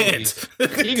 he can't.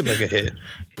 He can make a hit.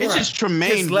 It's just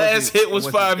Tremaine. His last hit was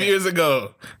 5 years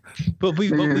ago. But we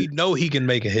know he can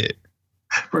make a hit.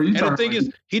 Bro, and the thing is,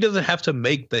 he doesn't have to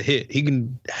make the hit. He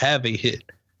can have a hit.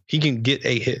 He can get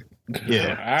a hit.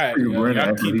 Yeah. All right.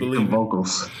 Y'all keep believing.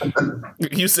 Vocals.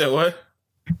 You said what?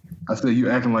 I said you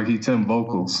acting like he 10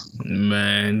 vocals.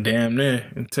 Man, damn near.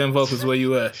 10 vocals, where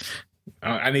you at?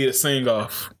 I need a sing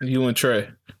off. You and Trey.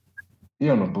 He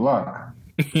on the block.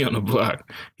 He on the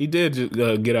block. He did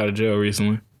get out of jail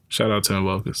recently. Shout out 10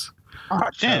 vocals. Oh,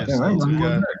 damn.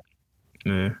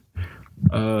 Yeah.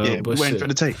 Yeah, but waiting for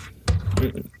the tape.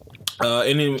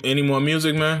 Any more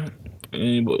music, man?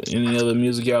 Any other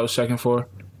music y'all was checking for?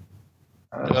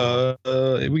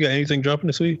 We got anything dropping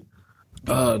this week?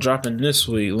 Dropping this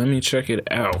week. Let me check it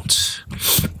out.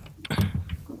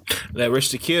 That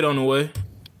Rich the Kid on the way.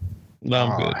 No,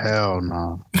 I'm good. Hell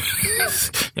no.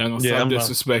 Y'all gonna stop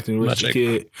disrespecting Rich the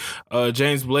Kid.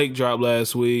 James Blake dropped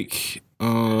last week.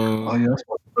 Oh yeah, I'm supposed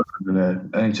to listen to that.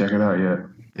 I ain't check it out yet.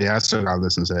 Yeah, I still gotta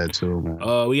listen to that too,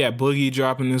 man. We got Boogie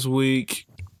dropping this week.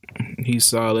 He's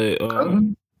solid.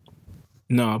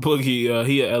 No, Boogie,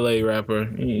 he a LA rapper.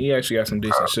 He actually got some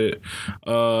decent shit.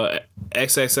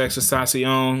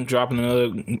 XXXTentacion dropping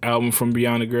another album from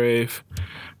Beyond the Grave.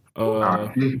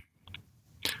 I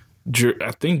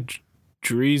think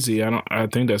Dreezy, I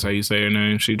think that's how you say her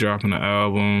name. She dropping the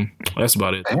album. That's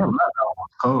about it. Damn, that album was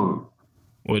cold.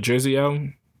 What, Drizzy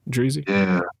album? Dreezy?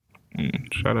 Yeah.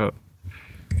 Shut up.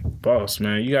 Boss,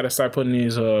 man. You gotta start putting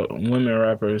these women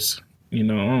rappers,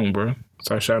 on, bro.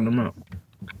 Start shouting them out.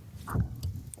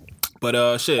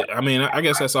 But shit, I mean, I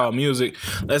guess that's all music.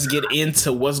 Let's get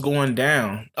into what's going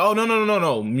down. Oh no. I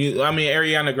mean,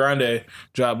 Ariana Grande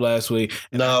dropped last week.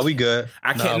 No, we good.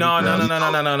 I can't. No. I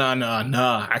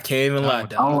can't even lie,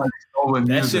 dog.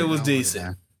 That shit was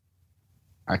decent.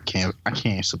 I can't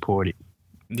support it.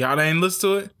 Y'all ain't listen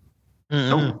to it?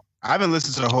 Nope. I haven't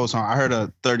listened to the whole song. I heard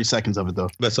 30 seconds of it though.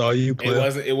 That's all you play.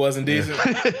 It wasn't decent.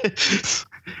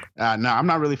 No, I'm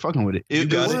not really fucking with it.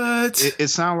 It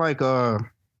sound like I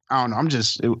don't know.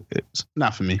 It's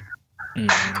not for me.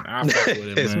 I fuck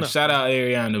with it, man. Shout out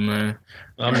Ariana, man.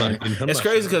 It's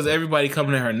crazy because everybody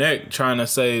coming in her neck trying to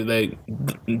say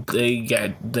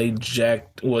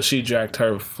she jacked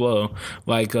her flow.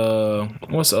 Like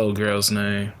what's the old girl's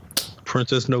name?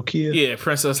 Princess Nokia. Yeah,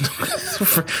 Princess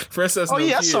Nokia. Oh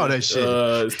yeah, I saw that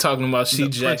shit. Talking about she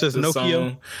jacked the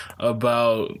song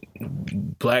about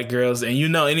black girls, and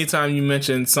anytime you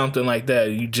mention something like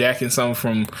that, you jacking something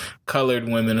from colored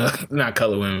women, not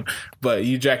colored women, but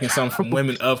you jacking something from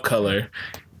women of color.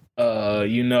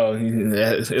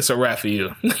 It's a rap for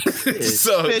you.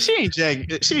 So man, she ain't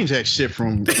jack shit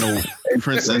from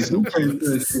Princess.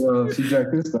 She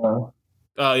jacked this style.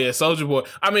 Oh yeah, Soulja Boy.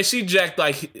 I mean, she jacked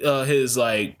his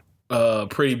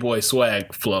pretty boy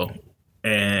swag flow,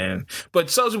 but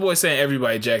Soulja Boy saying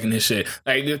everybody jacking his shit.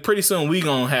 Like pretty soon we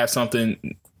gonna have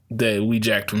something that we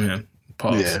jacked from him.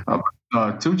 Pause. Yeah.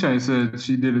 2 Chainz said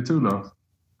she did it too though.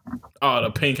 Oh, the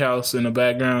pink house in the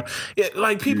background. Yeah,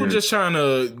 like people just trying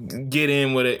to get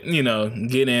in with it.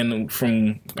 Get in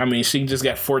from. I mean, she just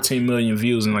got 14 million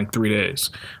views in 3 days.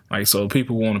 So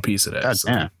people want a piece of that.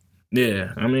 Damn.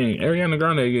 Yeah, I mean, Ariana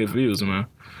Grande gets views, man.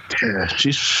 Yeah,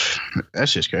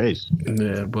 that's just crazy.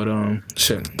 Yeah, but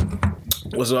shit.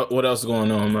 What's up? What else is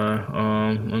going on,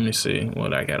 man? Let me see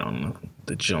what I got on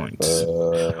the joints.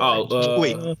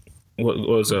 Wait,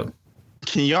 what's up?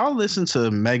 Can y'all listen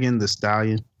to Megan Thee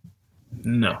Stallion?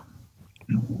 No.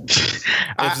 Is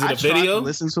it a video?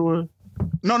 Listen to her.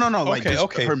 No.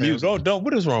 Okay. Her music. Don't.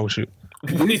 What is wrong with you?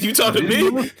 You talking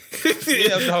to me?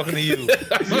 Yeah, I'm talking to you. You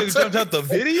jumped out the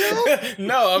video?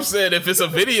 No, I'm saying if it's a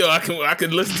video, I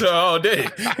can listen to her all day.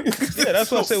 Yeah,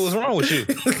 that's what I said. What's wrong with you?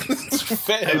 She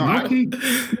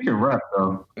can rap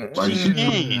though.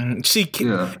 She can.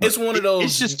 Yeah. It's one of those.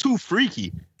 It's just too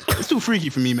freaky. It's too freaky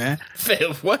for me, man.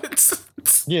 Fam, what?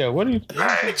 Yeah, what do you?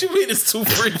 What you mean it's too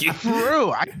freaky? For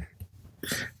real,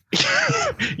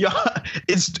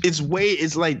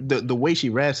 it's like the way she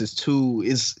raps is too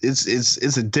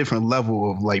it's a different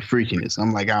level of freakiness.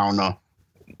 I'm like, I don't know.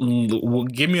 Well,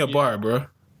 give me a bar, bro.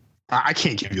 I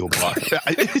can't give you a bar.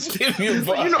 Give me a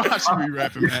bar. You know how she be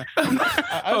rapping, man.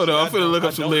 Hold on, I'm finna look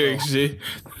up some lyrics, G.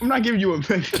 I'm not giving you a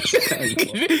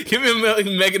Give me a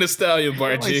Megan Thee Stallion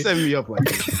bar, G. Set me up like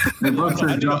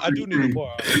that. I do need a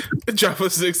bar. Drop a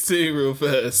 16 real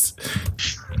fast.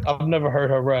 I've never heard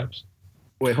her raps.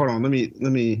 Wait, hold on. Let me.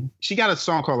 She got a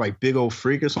song called Big Old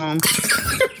Freak or something.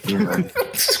 Why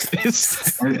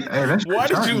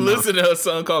did you listen to a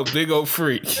song called Big Old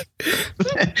Freak?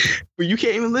 But you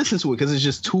can't even listen to it because it's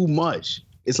just too much.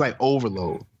 It's like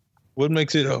overload. What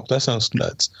makes it? Oh, that sounds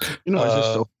nuts.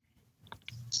 It's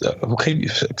just okay.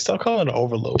 Stop calling it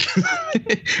overload.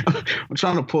 I'm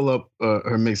trying to pull up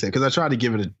her mixtape because I tried to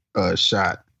give it a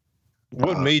shot.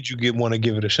 What made you want to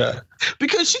give it a shot?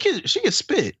 Because she can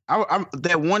spit.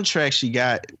 That one track she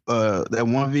got, that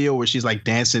one video where she's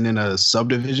dancing in a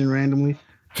subdivision randomly.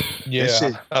 Yeah,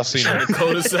 I've seen it.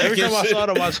 Every time I saw it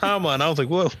on my timeline, I was like,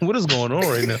 what is going on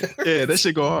right now? Yeah, that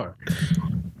shit go hard.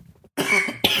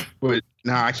 But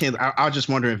nah, I can't. I was just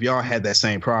wondering if y'all had that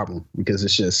same problem because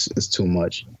it's too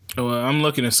much. Well, I'm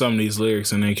looking at some of these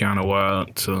lyrics and they kind of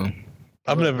wild. So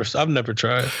I've never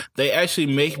tried. They actually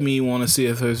make me want to see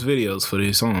if there's videos for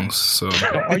these songs. So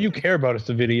all you care about is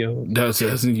the video. That's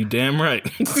you damn right.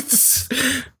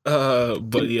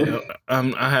 But yeah,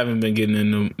 I haven't been getting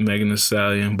into Megan Thee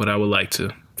Stallion, but I would like to.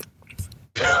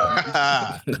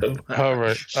 All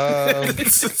right.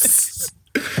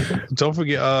 Don't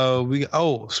forget,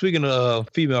 speaking of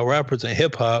female rappers and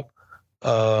hip hop,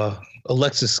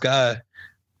 Alexis Sky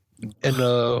and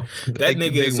that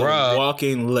nigga is a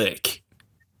walking lick.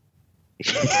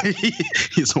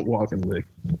 He's a walking lick.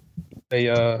 They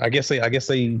I guess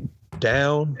they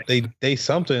down. They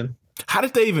something. How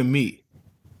did they even meet?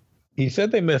 He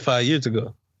said they met 5 years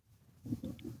ago.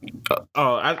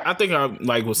 I think I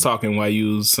was talking while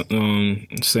you was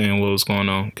saying what was going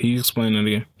on. Can you explain that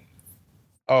again?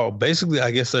 Oh, basically,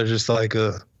 I guess they're just like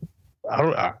in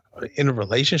a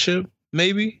relationship,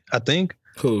 maybe. I think.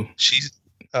 Who? She's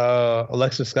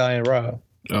Alexis Sky and Rob.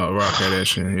 Oh, Rob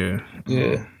Kardashian, yeah.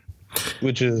 Yeah.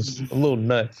 Which is a little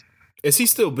nuts. Is he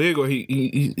still big or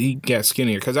he got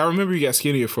skinnier? Because I remember he got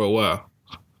skinnier for a while.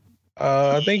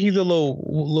 I think he's a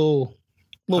little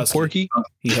husky. Quirky.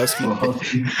 He husky.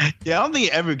 Yeah, I don't think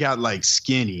he ever got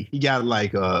skinny. He got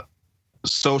a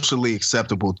socially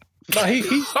acceptable. No,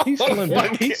 he's slim.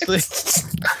 What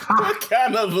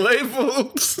kind of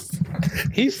labels?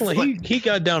 He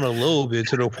got down a little bit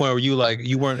to the point where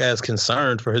you weren't as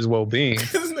concerned for his well-being.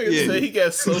 This nigga said he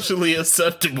got socially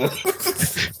acceptable.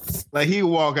 He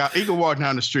could walk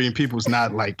down the street and people's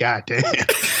not like, God damn.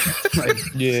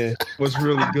 Yeah, was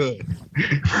really good.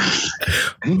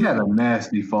 He had a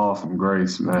nasty fall from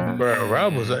grace, man. Bro,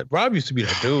 Rob used to be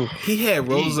that dude. He had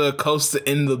Rosa Acosta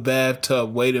in the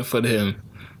bathtub waiting for him.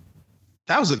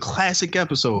 That was a classic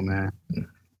episode, man.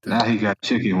 Now he got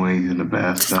chicken wings in the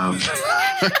bathtub.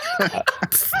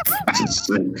 That's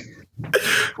sick.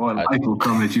 Boy, life will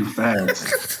come at you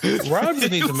fast. Rob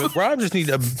just needs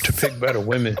to pick better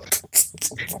women.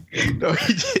 No,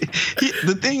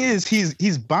 the thing is,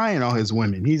 he's buying all his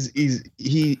women. He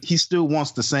still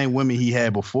wants the same women he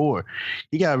had before.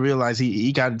 He got to realize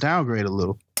he got to downgrade a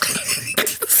little.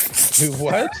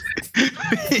 What?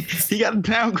 He got to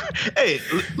downgrade. Hey,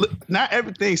 look, not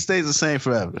everything stays the same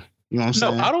forever. You know what I'm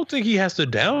saying? No, I don't think he has to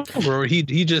downgrade.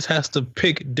 He just has to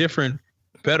pick different,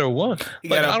 better ones. You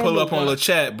gotta pull up on the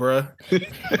chat, bro.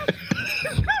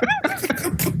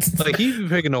 He's been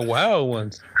picking the wild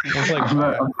ones. I'm trying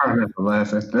not to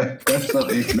laugh at that. That's so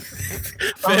ignorant.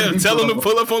 Fam, tell him to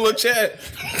pull up on the chat.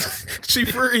 She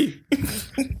free.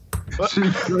 She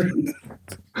free.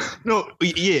 No,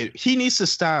 yeah, he needs to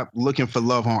stop looking for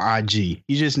love on IG.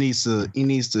 He needs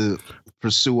to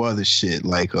pursue other shit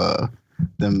like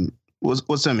them.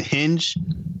 What's them Hinge?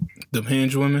 Them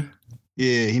Hinge women.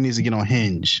 Yeah, he needs to get on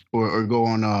Hinge or go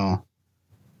on I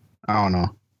don't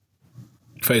know.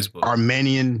 Facebook.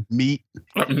 Armenian Meat.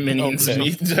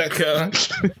 Armeniansmeat.com.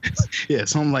 Yeah,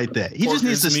 something like that. He just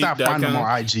needs to stop finding them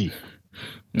on IG.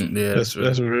 Yeah, that's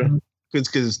real.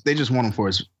 Because they just want him for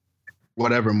his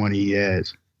whatever money he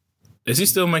has. Is he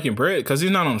still making bread? Because he's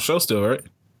not on the show still, right?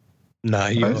 Nah,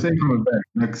 I think coming back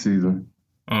next season.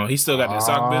 Oh, he still got that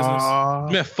sock business?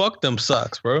 Man, fuck them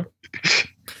socks, bro.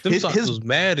 Them socks was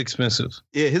mad expensive.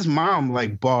 Yeah, his mom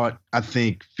bought, I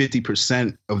think,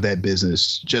 50% of that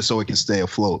business just so it can stay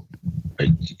afloat.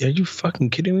 Are you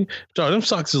fucking kidding me? Dog, them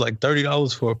socks is like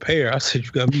 $30 for a pair. I said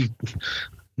you got me.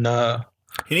 Nah.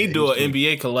 He need to do an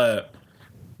NBA collab.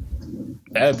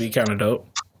 That'd be kind of dope.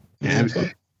 Yeah.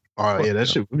 Oh yeah, that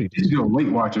shit would be. He's doing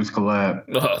Weight Watchers collab.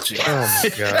 Oh, geez. Oh my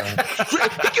god.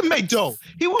 He can make dough.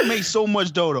 He would make so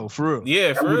much dough though, for real.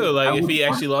 Yeah, for real. If he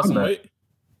actually lost some weight,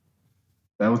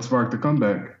 that would spark the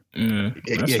comeback. Yeah,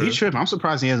 he's tripping. I'm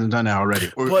surprised he hasn't done that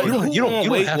already. But you don't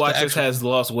Weight Watchers has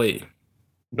lost weight.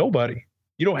 Nobody.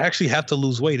 You don't actually have to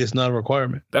lose weight. It's not a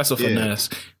requirement. That's a finesse.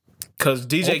 Because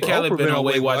DJ Khaled been on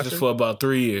Weight Watchers for about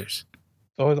 3 years.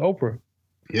 So is Oprah.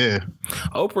 Yeah.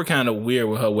 Oprah kind of weird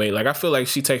with her weight. I feel like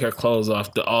she take her clothes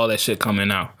off, all that shit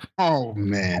coming out. Oh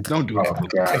man, don't do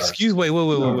that. Excuse me.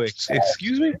 Wait.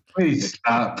 Excuse me? Please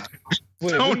stop.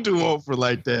 Don't do Oprah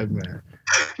like that, man.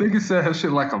 Nigga said her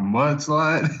shit like a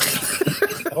mudslide.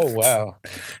 Oh wow.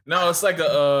 No, it's like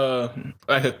a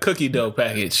cookie dough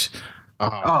package.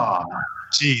 Oh,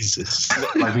 Jesus.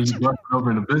 Like when you brush it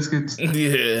over in the biscuits.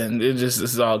 Yeah, and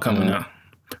it's all coming out.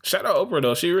 Shout out Oprah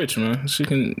though, she rich, man. She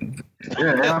can.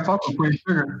 Yeah, I fuck with Queen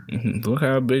Sugar. Look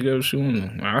how big of she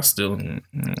want. I still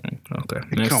Okay.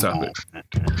 Next topic.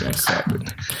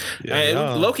 Yeah,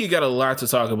 and Loki got a lot to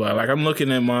talk about. Like I'm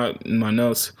looking at my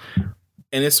notes,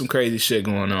 and there's some crazy shit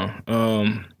going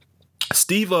on.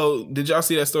 Steve-O, did y'all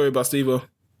see that story about Steve-O?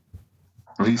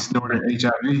 He snorted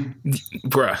HIV.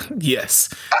 Bruh, yes.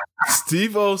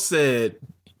 Steve-O said,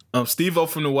 Steve-O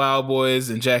from the Wild Boys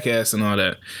and Jackass and all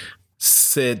that,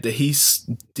 said that he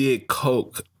did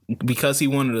coke because he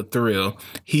wanted a thrill.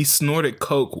 He snorted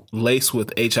coke laced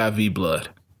with HIV blood.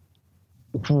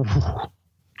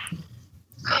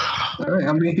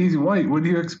 I mean, he's white. What do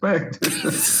you expect?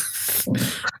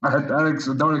 I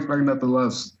don't expect nothing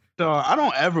less. I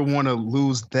don't ever want to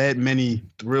lose that many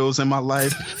thrills in my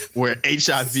life where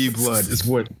HIV blood is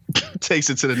what takes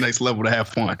it to the next level to have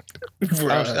fun.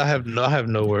 I have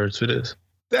no words for this.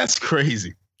 That's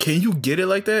crazy. Can you get it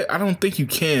like that? I don't think you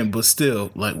can, but still,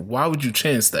 like, why would you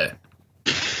chance that?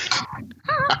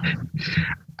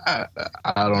 I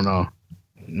don't know.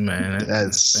 Man,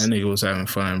 that nigga was having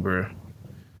fun, bro.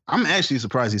 I'm actually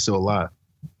surprised he's still alive.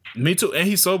 Me too, and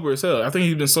he's sober as hell. I think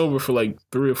he's been sober for like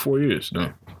 3 or 4 years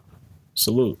now.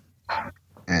 Salute.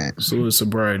 Salute to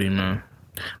sobriety, man.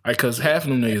 Like, cause half of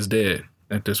them niggas dead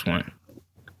at this point.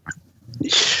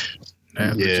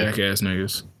 Half the jackass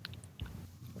niggas.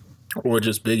 Or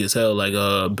just big as hell, like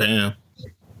Bam.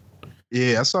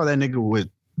 Yeah, I saw that nigga with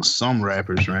some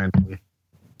rappers randomly.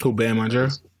 Who, Bam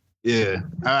Margera? Yeah.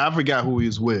 I forgot who he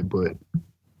was with, but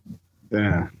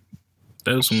yeah.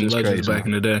 That was some legends back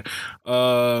in the day.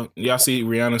 Y'all see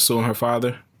Rihanna suing her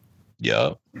father?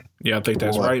 Yup. Yeah, I think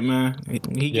that's right, man.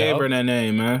 He gave her that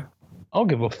name, man. I don't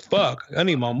give a fuck. I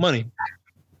need my money.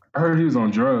 I heard he was on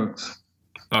drugs.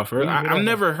 Oh, for real? I've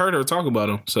never heard her talk about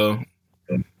him, so.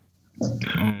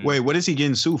 Wait, what is he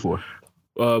getting sued for?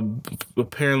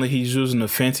 Apparently he's using a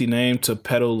fancy name to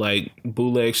peddle like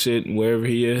bootleg shit wherever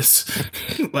he is.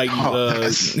 Like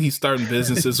he's starting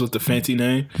businesses with the fancy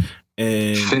name.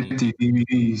 And 50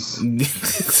 DVDs.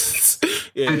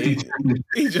 Yeah,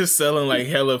 he just selling like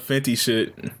hella Fenty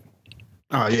shit.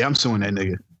 Oh yeah, I'm suing that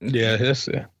nigga. Yeah, that's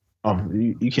it. Oh,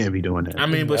 you can't be doing that. I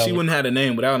mean, but she wouldn't have a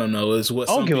name without him, though. Is what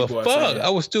I don't give a fuck. I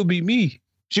would still be me.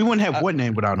 She wouldn't have what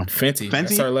name without him? Fenty.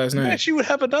 That's her last name. Man, she would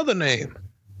have another name.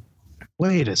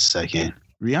 Wait a second.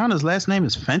 Rihanna's last name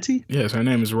is Fenty? Yes, her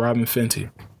name is Robin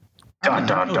Fenty. Dun,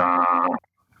 dun,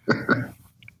 dun.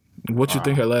 What you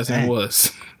think her last name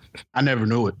was? I never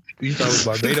knew it. You thought it was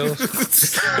Barbados?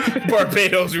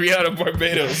 Barbados, Rihanna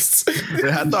Barbados.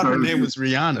 I thought her name was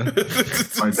Rihanna.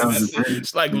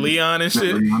 It's like Leon and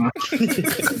shit.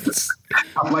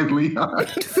 I like Leon.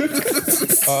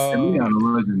 Leon, a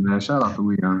legend, man. Shout out to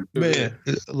Leon. Man,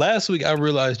 last week I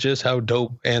realized just how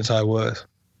dope Anti was.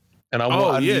 And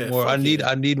I need more. I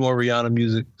need more Rihanna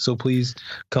music. So please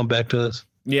come back to us.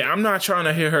 Yeah, I'm not trying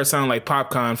to hear her sound like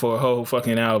Popcorn for a whole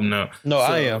fucking album, no. No,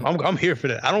 I am. I'm here for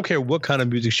that. I don't care what kind of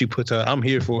music she puts out. I'm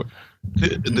here for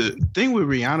it. The thing with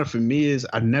Rihanna for me is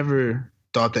I never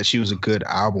thought that she was a good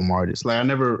album artist. Like I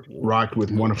never rocked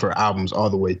with one of her albums all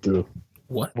the way through.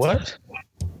 What?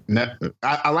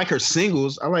 I like her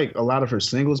singles. I like a lot of her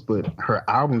singles, but her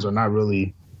albums are not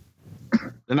really.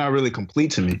 They're not really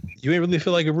complete to me. You ain't really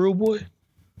feel like a rude boy?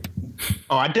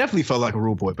 Oh, I definitely felt like a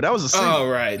rude boy, but that was a single. All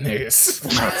right, niggas.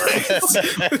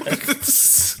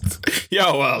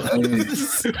 Y'all wild.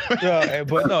 Yeah,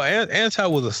 but no, Anti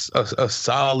was a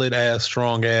solid ass,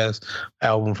 strong ass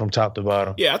album from top to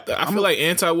bottom. Yeah, I feel like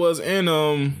Anti was and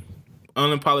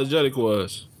Unapologetic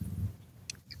was.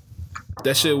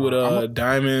 That shit with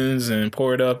Diamonds and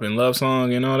Pour It Up and Love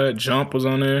Song and all that. Jump was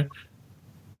on there.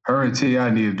 Her and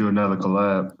T.I. need to do another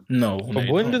collab. No. But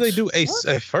when did they do a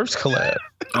first collab?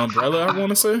 Umbrella, I want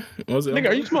to say. Was it? Nigga,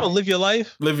 are you talking about Live Your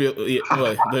Life? Live Your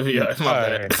Life. My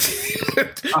bad.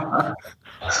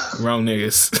 Wrong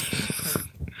niggas.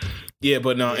 Yeah,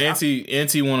 but no,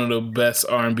 Anti one of the best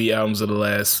R&B albums of the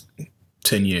last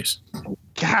 10 years.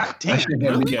 God damn.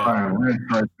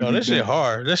 No, that shit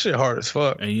hard. That shit hard as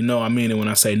fuck. And you know I mean it when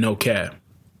I say no cap.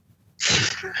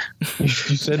 You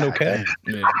said no cap?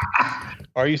 Yeah.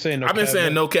 Are you saying no cap? I've been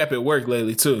saying no cap at work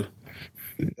lately too.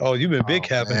 Oh, you've been big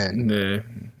capping. Yeah.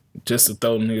 Just to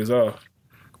throw niggas off.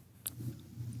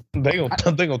 They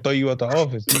gonna throw you out the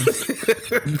office.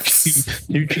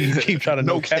 you keep trying to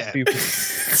no cap people.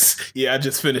 Yeah, I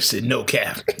just finished it. No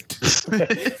cap.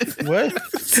 What?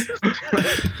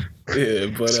 Yeah,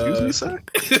 but excuse me, sir.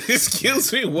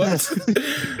 Excuse me, what?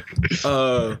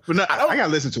 But no, I gotta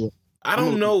listen to it. I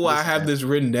don't know why I have this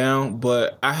written down,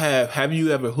 but I have. Have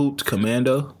you ever hooped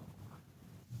Commando?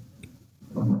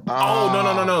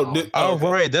 No. All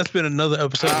right, that's been another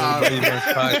episode of the Brady Bunch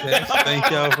podcast. Thank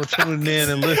y'all for tuning in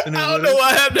and listening. I don't know why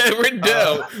I have that written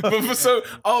down, but for so.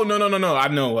 Oh no! I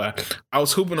know why. I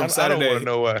was hooping on Saturday. I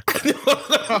don't want to know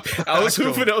why. I was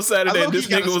hooping on Saturday. This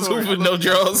nigga was hooping no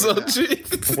draws. So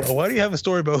well, why do you have a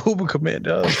story about hooping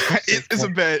commando? It's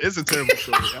a terrible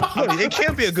story. It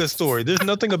can't be a good story. There's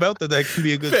nothing about that can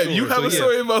be a good story. You have a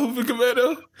story about hooping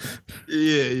commando?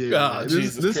 Yeah. Oh,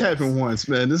 this happened once,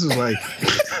 man. This was like.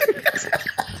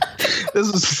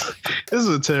 This is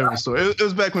a terrible story. It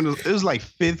was back when it was like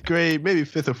 5th grade, maybe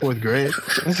 5th or 4th grade.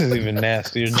 This is even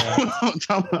nastier now.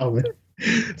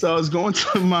 So I was going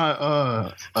to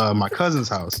my my cousin's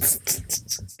house,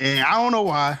 and I don't know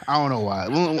why.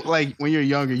 Like when you're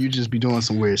younger, you just be doing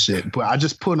some weird shit. But I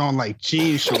just put on like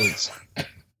jean shorts,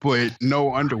 but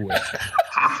no underwear.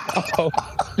 Oh,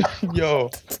 yo.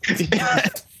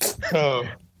 Oh.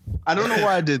 I don't know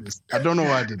why I did this.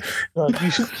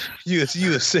 You a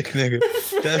sick nigga.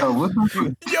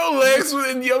 Your legs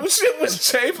and your shit was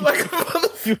shaped like a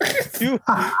motherfucker.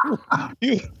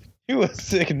 You a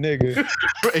sick nigga.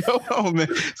 Right, hold on, man.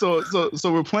 So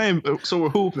we're playing. So we're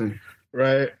hooping,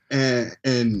 right?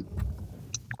 And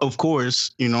of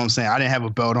course, you know what I'm saying. I didn't have a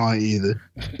belt on either.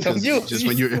 Just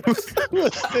when you're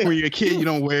a kid, you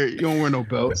don't wear no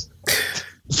belts.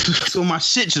 So my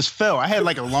shit just fell. I had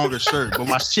like a longer shirt, but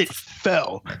my shit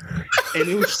fell, and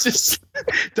it was just,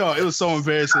 dog. It was so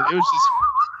embarrassing. It was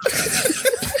just.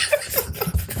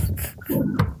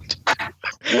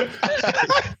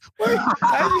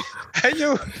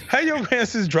 How your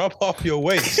pants just drop off your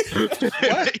waist?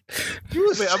 What?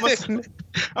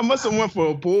 I must have went for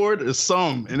a board or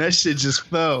something, and that shit just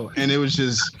fell, and it was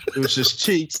just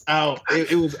cheeks out.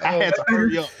 It was. I had to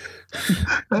hurry up.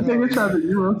 That nigga tried to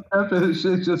Euro step and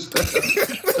shit just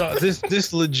fell.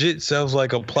 This legit sounds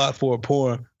like a plot for a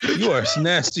porn. You are a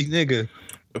nasty nigga.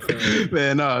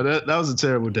 Man, no, that was a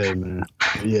terrible day, man.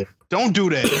 Yeah. Don't do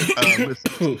that.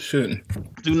 Oh shit.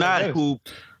 Do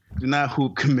not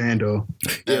hoop commando.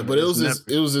 Yeah, but it was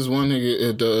this one nigga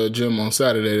at the gym on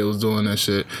Saturday that was doing that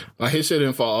shit. Like his shit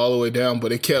didn't fall all the way down,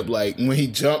 but it kept like when he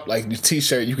jumped, like the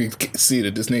t-shirt, you could see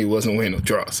that this nigga wasn't wearing no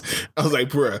drawers. I was like,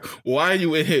 bruh, why are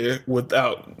you in here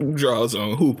without drawers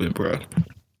on hooping, bruh?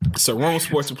 It's a wrong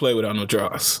sport to play without no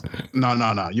drawers. No.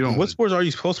 You don't. What sports are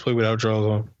you supposed to play without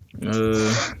drawers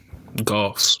on?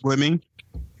 Golf. Swimming.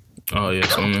 Oh yeah,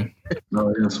 swimming.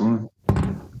 No, yeah, swimming.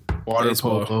 Water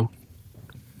polo.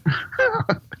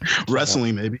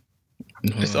 Wrestling, maybe.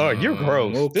 You're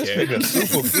gross. Okay. This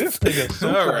nigga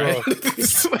super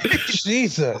gross.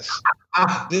 Jesus.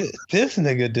 This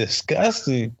nigga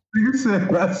disgusting. You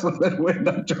said wrestling with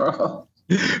no draw.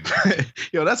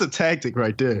 Yo, that's a tactic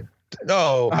right there.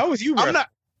 No, how was you?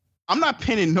 I'm not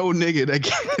pinning no nigga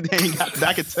that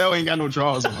I can tell ain't got no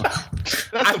draws on. That's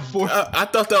I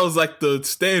thought that was like the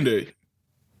standard.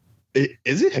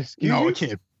 Is it? No, it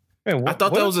can't. Man, I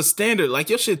thought that was a standard.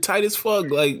 Like your shit tight as fuck.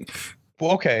 Like,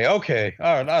 okay.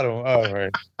 All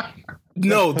right.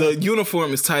 No, the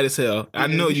uniform is tight as hell. I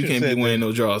know you can't be wearing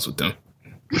no drawers with them.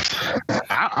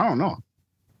 I don't know.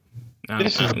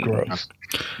 This is gross.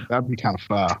 That'd be kind of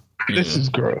foul. This is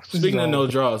gross. Speaking of no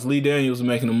drawers, Lee Daniels was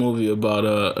making a movie about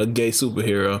a gay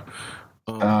superhero.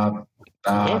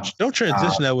 Don't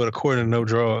transition that with according to no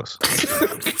draws.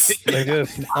 Like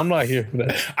I'm not here for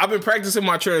that. I've been practicing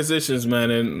my transitions,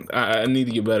 man, and I need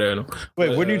to get better at them.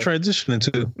 Wait, what are you transitioning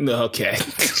to? No, okay.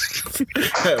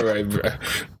 All right, bro.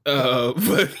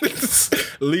 But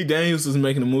Lee Daniels is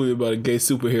making a movie about a gay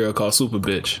superhero called Super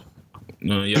Bitch.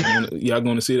 Y'all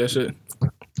going to see that shit?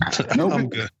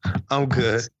 Nope. I'm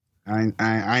good.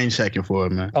 I ain't checking for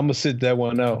it, man. I'm gonna sit that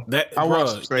one out.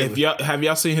 If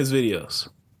y'all seen his videos?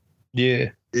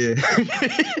 Yeah.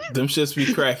 Them shits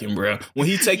be cracking, bro. When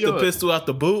he take the pistol out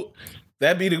the boot,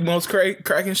 that be the most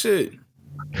cracking shit.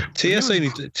 TSA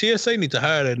need to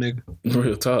hire that nigga.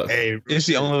 Real talk. Hey, it's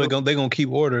the only way they gonna keep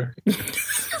order.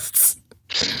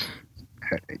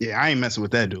 Yeah, I ain't messing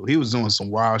with that dude. He was doing some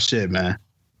wild shit, man.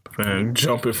 Man,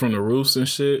 jumping from the roofs and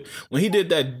shit. When he did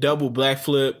that double black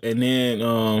flip and then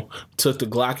took the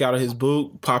Glock out of his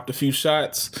boot, popped a few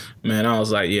shots, man, I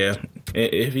was like, yeah,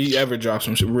 if he ever drops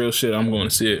some real shit, I'm going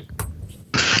to see it.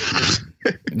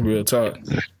 Real talk.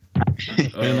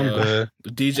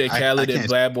 DJ Khaled and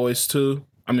Bad Boys 2.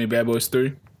 I mean, Bad Boys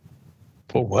 3.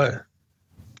 For what?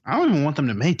 I don't even want them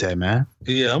to make that, man.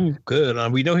 Yeah, I'm good.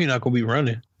 We know he's not going to be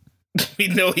running. We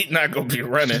know he's not gonna be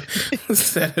running.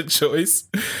 Is that a choice?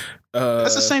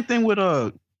 That's the same thing with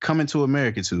Coming to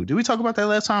America too. Did we talk about that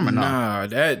last time or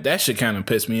not? Nah, that shit kind of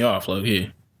pissed me off, low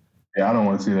key. Yeah, I don't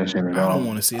want to see that shit at all. I don't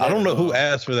want to see that. I don't know who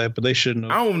asked for that, but they shouldn't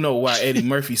have. I don't know why Eddie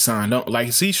Murphy signed. Like,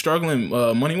 is he struggling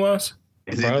money wise?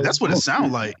 That's what it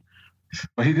sounds like.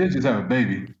 But he did just have a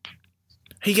baby.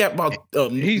 He got about a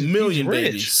million rich.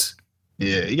 babies.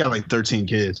 Yeah, he got like 13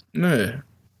 kids. Yeah.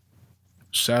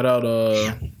 Shout out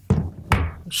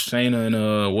Shayna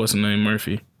and what's her name,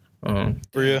 Murphy.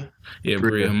 Bria. Yeah,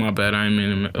 Bria. My bad. I ain't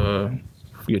mean to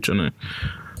forget your name.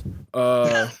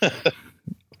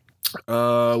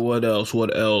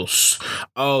 What else?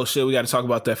 Oh shit, we got to talk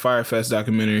about that Firefest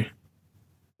documentary.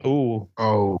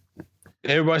 Oh.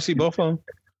 Everybody see both of them?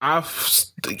 I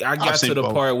got to the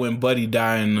part when Buddy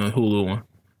died in the Hulu one.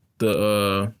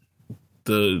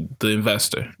 The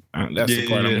investor. That's the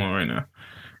part I'm on right now.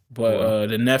 But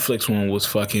the Netflix one was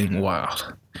fucking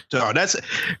wild. So that's,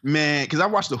 man, because I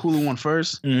watched the Hulu one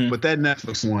first, but that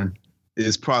Netflix one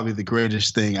is probably the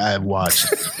greatest thing I have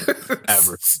watched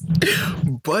ever.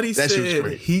 Buddy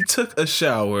said he took a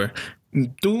shower,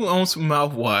 threw on some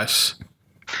mouthwash,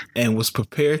 and was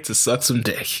prepared to suck some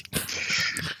dick.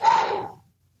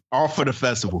 All for the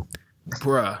festival.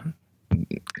 Bruh.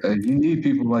 You need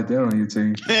people like that on your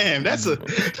team. Man, that's a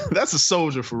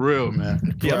soldier for real,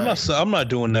 man. Yeah, I'm not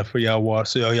doing that for y'all water.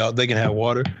 So y'all they can have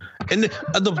water. And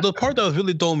the part that was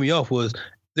really throwing me off was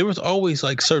there was always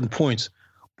like certain points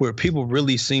where people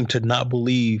really seemed to not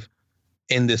believe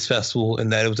in this festival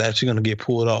and that it was actually going to get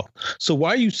pulled off. So why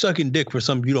are you sucking dick for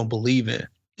something you don't believe in?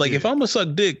 Like if I'm gonna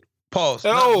suck dick, pause.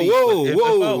 Whoa,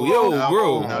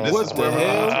 bro. No, What the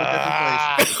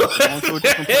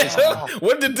hell?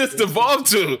 What did this devolve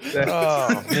to?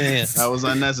 Oh man, that was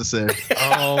unnecessary.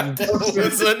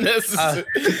 It's unnecessary.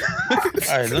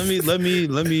 All right, let me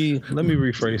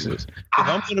rephrase this.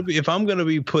 If I'm gonna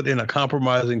be put in a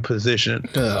compromising position,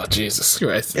 oh Jesus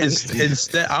Christ!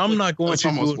 Instead, I'm not going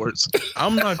to do it.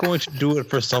 I'm not going to do it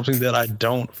for something that I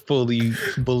don't fully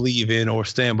believe in or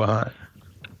stand behind.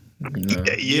 No,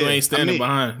 you ain't standing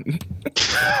behind.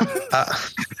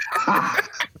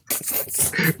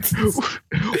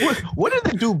 What did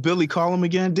the dude Billy call him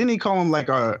again? Didn't he call him like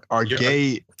our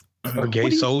gay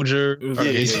soldier? Or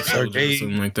gay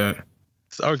something like that.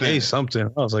 Or gay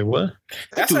something. I was like, what?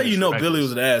 That's how you know Billy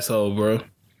was an asshole, bro.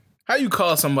 How you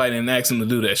call somebody and ask him to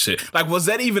do that shit? Like, was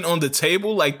that even on the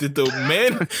table? Like, did the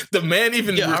man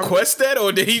even request that,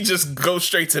 or did he just go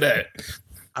straight to that?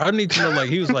 I need to know, like,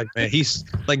 he was like, man, he's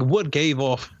like, what gave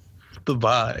off the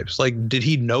vibes? Like, did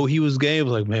he know he was gay? It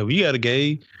was like, man, we got a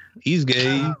gay. He's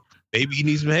gay. Maybe he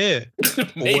needs some hair.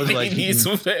 Maybe he needs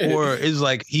some hair. Or it's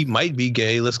like, he might be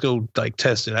gay. Let's go, like,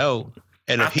 test it out.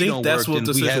 And if he don't that's work, what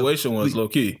the situation was, low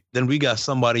key. Then we got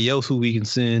somebody else who we can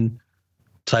send,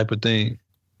 type of thing.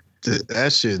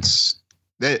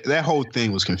 That whole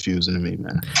thing was confusing to me,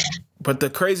 man. But the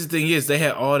crazy thing is, they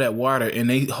had all that water and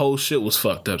they whole shit was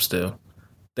fucked up still.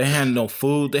 They had no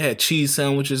food. They had cheese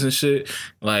sandwiches and shit.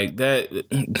 Like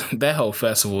that whole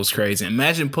festival was crazy.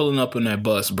 Imagine pulling up in that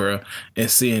bus, bro, and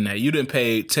seeing that. You didn't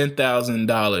pay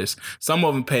 $10,000. Some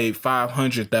of them paid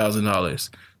 $500,000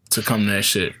 to come to that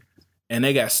shit. And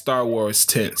they got Star Wars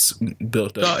tents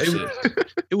built up.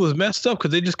 It was messed up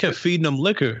because they just kept feeding them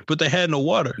liquor, but they had no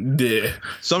water. Yeah.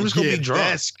 So I'm just gonna be drunk.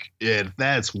 I'm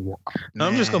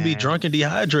just gonna be drunk and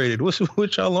dehydrated. What's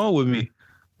y'all on with me?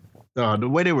 The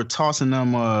way they were tossing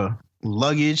them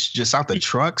luggage just out the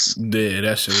trucks. Yeah,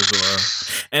 that shit was wild.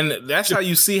 And that's how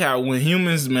you see how when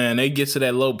humans, man, they get to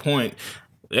that low point,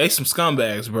 they some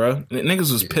scumbags, bro. Niggas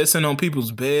was pissing on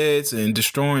people's beds and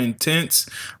destroying tents.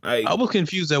 Like, I was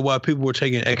confused at why people were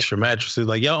taking extra mattresses.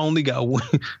 Like, y'all only got one.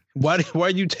 Why are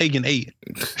you taking 8?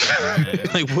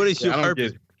 Like, what is your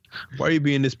purpose? Why are you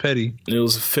being this petty? It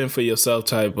was a fend for yourself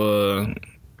type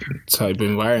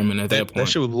environment at that point. That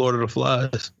shit was Lord of the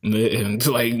Flies.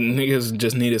 Like, niggas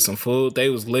just needed some food. They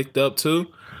was licked up too,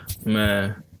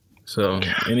 man. So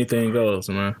anything goes,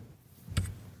 man.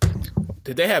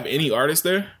 Did they have any artists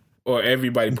there, or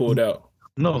everybody pulled out?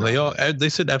 No, they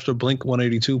said after Blink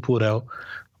 182 pulled out,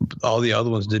 all the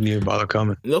other ones didn't even bother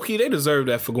coming. Low-key, they deserve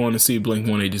that for going to see Blink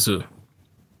 182.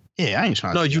 Yeah, I ain't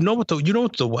trying. No, you know what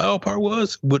the wild part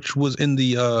was, which was in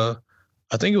the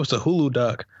I think it was the Hulu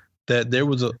doc, that there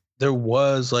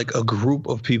was like a group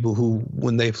of people who,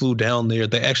 when they flew down there,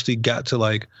 they actually got to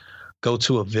like go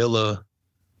to a villa.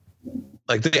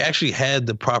 Like, they actually had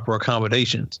the proper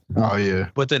accommodations. Oh, yeah.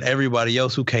 But then everybody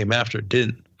else who came after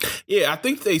didn't. Yeah, I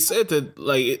think they said that,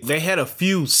 like, they had a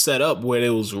few set up where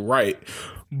it was right,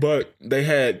 but they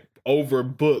had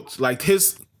overbooked. Like,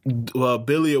 his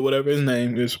Billy or whatever his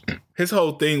name is, his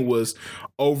whole thing was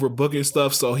overbooking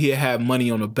stuff, so he had money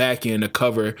on the back end to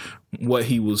cover what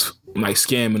he was, like,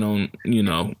 scamming on,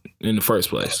 in the first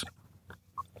place.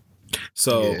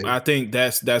 So I think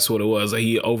that's what it was. Like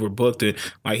he overbooked it.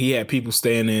 Like he had people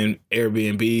staying in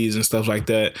Airbnbs and stuff like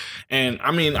that. And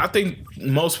I mean, I think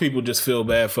most people just feel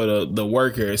bad for the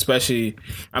worker, especially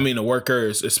the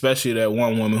workers, especially that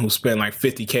one woman who spent like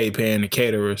 $50K paying the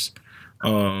caterers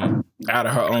out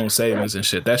of her own savings and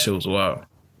shit. That shit was wild.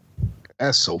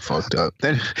 That's so fucked up.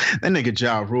 That nigga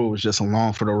Ja Rule was just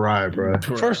along for the ride, bro.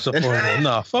 First of all,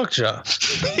 nah, fuck Ja.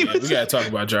 Yeah, we gotta talk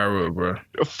about Ja Rule, bro.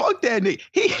 Fuck that nigga.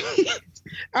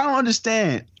 I don't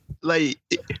understand. Like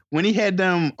when he had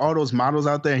all those models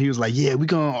out there, and he was like, "Yeah, we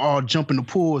gonna all jump in the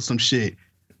pool or some shit."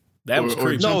 That was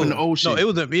creepy. Jump in the ocean. No, it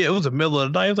was the middle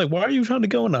of the night. He was like, "Why are you trying to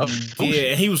go in the ocean?" Yeah,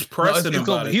 and he was pressing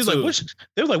about it. He was like,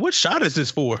 they was like, "What shot is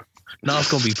this for?" No,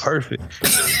 it's gonna be perfect.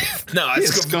 No,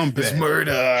 it's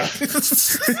murder. He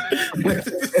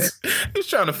was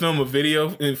trying to film a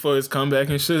video for his comeback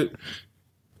and shit.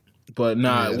 But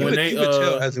nah, when you could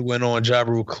tell as it went on, Ja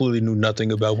Rule clearly knew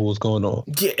nothing about what was going on.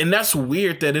 Yeah, and that's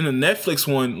weird that in the Netflix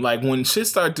one, like when shit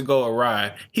started to go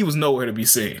awry, he was nowhere to be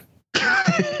seen.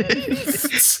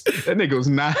 That nigga was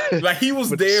not like he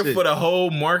was there for the whole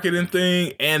marketing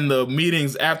thing and the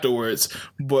meetings afterwards,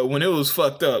 but when it was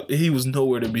fucked up, he was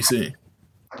nowhere to be seen.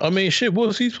 I mean, shit, what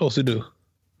was he supposed to do?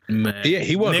 Man, yeah,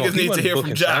 he wasn't. Niggas need to hear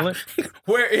from Ja.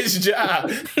 Where is Ja?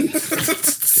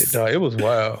 No, it was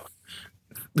wild.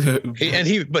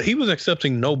 But he was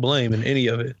accepting no blame in any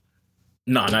of it.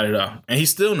 No, not at all, and he's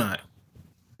still not.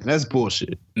 That's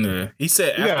bullshit. Yeah. He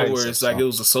said afterwards, like it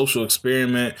was a social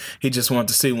experiment. He just wanted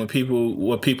to see what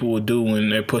people would do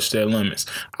when they push their limits.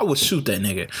 I would shoot that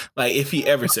nigga. Like if he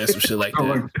ever said some shit like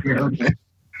that.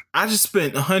 I just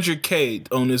spent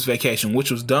 $100K on this vacation,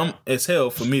 which was dumb as hell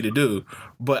for me to do.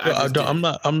 But I'm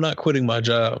not quitting my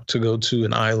job to go to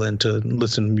an island to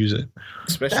listen to music.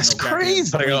 Especially that's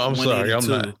crazy. I'm sorry, I'm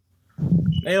not.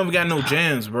 They don't got no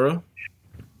jams, bro.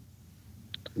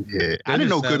 Yeah, I didn't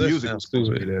know good music was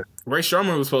supposed to be there. Ray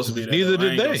Sherman was supposed to be there. Neither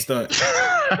did they.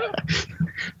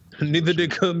 Neither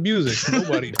did good music.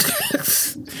 Nobody.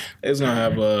 It's gonna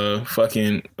have a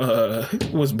fucking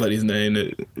what's Buddy's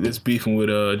name that's beefing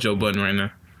with Joe Budden right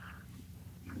now.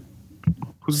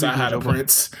 Who's the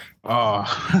Prince? Oh,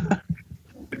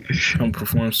 come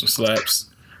perform some slaps.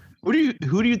 Who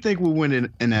do you think will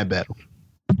win in that battle?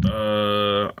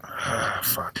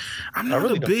 Fuck. I'm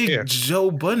not a big Joe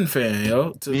Budden fan,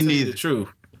 yo. To tell you the truth,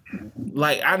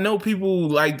 like I know people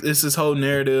like this whole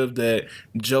narrative that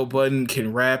Joe Budden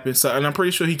can rap and stuff, and I'm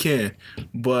pretty sure he can,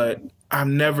 but I've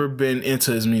never been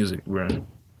into his music, bro.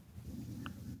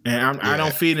 And I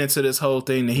don't feed into this whole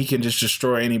thing that he can just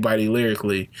destroy anybody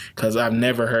lyrically, because I've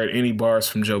never heard any bars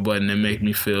from Joe Budden that make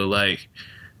me feel like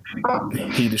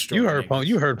he destroyed.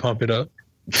 You heard Pump It Up.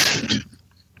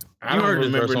 I don't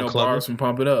remember no bars from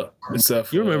Pump It Up.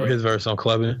 Except you remember his verse on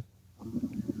Clubbing?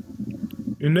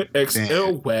 In the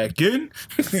XL wagon.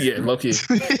 Yeah, low-key.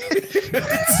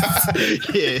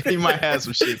 Yeah, he might have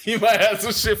some shit. He might have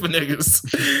some shit for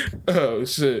niggas. Oh,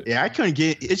 shit. Yeah, I couldn't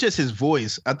get... It's just his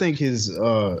voice. I think his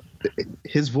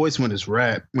voice when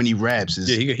he raps is...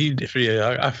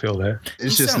 Yeah, I feel that.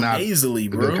 It's just not easily,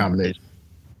 bro. A good combination.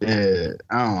 Yeah,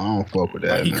 I don't fuck with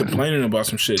that. Like he complaining about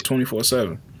some shit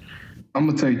 24/7. I'm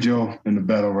gonna take Joe in the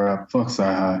battle rap. Fuck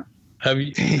Sci-Hi.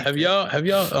 Have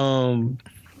y'all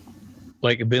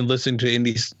like been listening to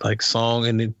any like song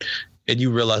and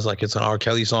you realize like it's an R.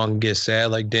 Kelly song and get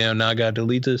sad like damn now I gotta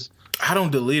delete this? I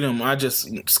don't delete them. I just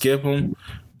skip them.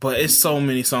 But it's so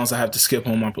many songs I have to skip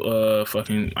on my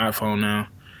fucking iPhone now.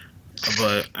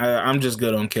 But I'm just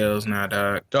good on Kells now,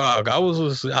 dog. Dog, I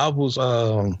was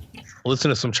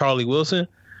listening to some Charlie Wilson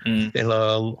and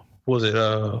was it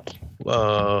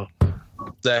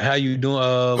that How You Doing?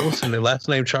 What's his name? Last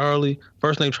name Charlie,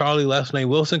 first name Charlie, last name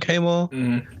Wilson came on.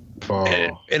 Mm-hmm. Oh.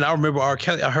 And I remember R.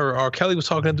 Kelly. I heard R. Kelly was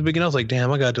talking at the beginning. I was like,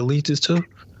 damn, I gotta delete this too.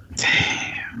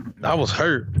 Damn, I was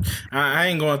hurt. I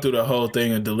ain't going through the whole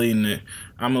thing and deleting it.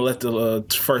 I'm gonna let the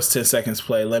first 10 seconds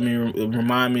play. Let me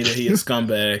remind me that he a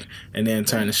scumbag, and then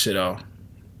turn the shit off.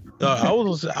 I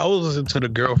was listening to the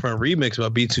Girlfriend remix by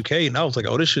B2K, and I was like,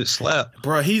 "Oh, this shit slap,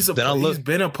 bro." He's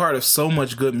been a part of so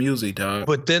much good music, dog.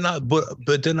 But then I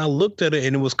looked at it,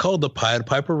 and it was called the Pied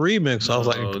Piper remix. So I was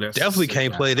like, definitely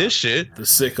can't play this shit. The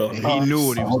sicko. And he knew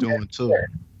what he was doing too.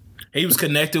 He was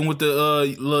connecting with the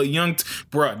little young,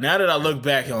 bro. Now that I look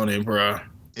back on it, bro,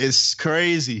 it's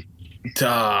crazy,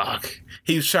 dog.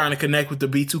 He was trying to connect with the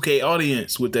B2K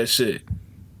audience with that shit.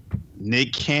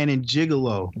 Nick Cannon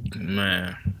Gigolo,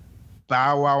 man.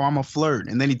 Bow Wow, I'm a Flirt.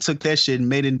 And then he took that shit and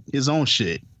made it his own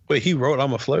shit. Wait, he wrote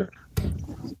I'm a Flirt?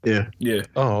 Yeah. Yeah.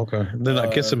 Oh, okay. Then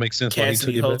I guess it makes sense.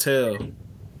 Cassidy Hotel.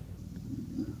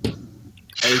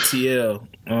 ATL.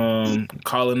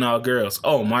 Calling All Girls.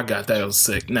 Oh my god, that was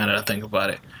sick. Now that I think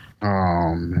about it.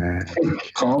 Oh man,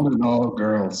 Calling All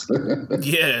Girls.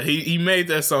 Yeah, he made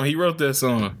that song. He wrote that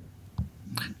song.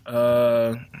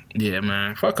 Yeah,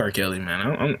 man. Fuck R. Kelly,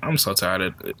 man. I'm so tired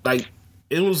of it. Like,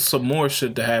 it was some more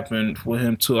shit that happened with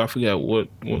him too. I forget what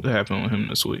happened with him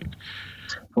this week.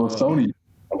 Well, Sony.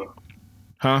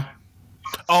 Huh?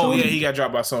 Oh Sony. yeah, he got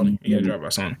dropped by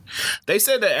Sony. They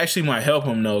said that actually might help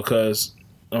him though, because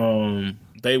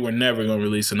they were never gonna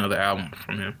release another album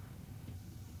from him.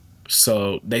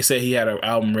 So they said he had an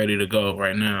album ready to go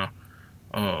right now,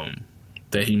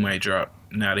 that he might drop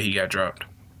now that he got dropped.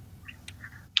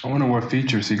 I wonder what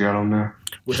features he got on there.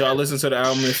 Would y'all listen to the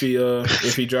album if he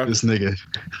dropped? this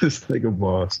nigga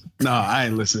boss. No, I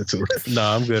ain't listening to it. No,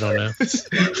 I'm good on that.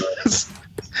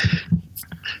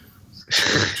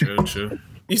 True.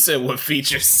 You said what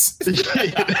features? What?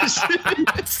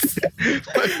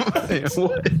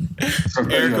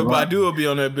 Erykah Badu will be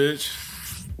on that bitch.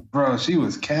 Bro, she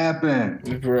was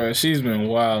capping. Bro, she's been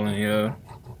wilding, yo.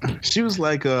 She was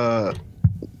like, but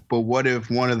what if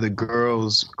one of the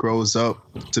girls grows up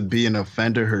to be an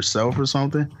offender herself or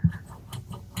something?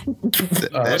 What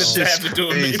does that have to do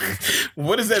with me?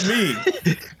 What does that mean?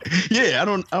 Yeah, I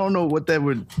don't know what that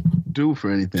would do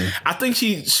for anything. I think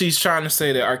she's trying to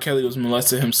say that R. Kelly was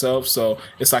molested himself, so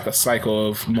it's like a cycle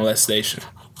of molestation.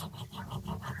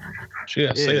 She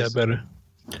gotta say that better.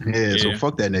 Yeah, so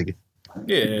fuck that nigga.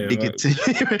 Yeah, he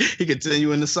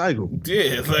continue in the cycle.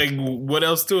 Yeah, like what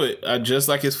else to it? Just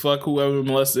like it's fuck whoever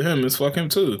molested him, it's fuck him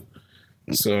too.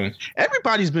 So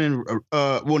everybody's been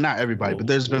well, not everybody, but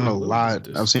there's been a lot.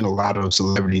 I've seen a lot of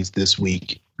celebrities this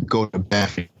week go to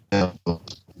bat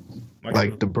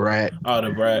like the brat. Oh,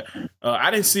 the brat.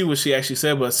 I didn't see what she actually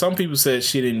said, but some people said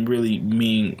she didn't really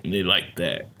mean it like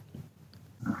that.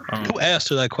 Who asked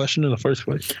her that question in the first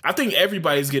place? I think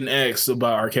everybody's getting asked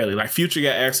about R. Kelly. Like Future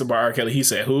got asked about R. Kelly. He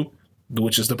said who,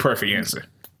 which is the perfect answer.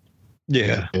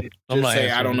 Yeah, I'm not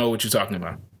saying I don't know what you're talking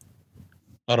about.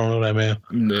 I don't know that, man.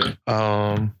 No.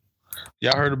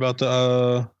 Y'all heard about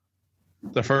the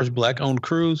first black-owned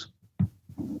cruise?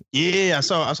 Yeah, I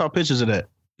saw pictures of that.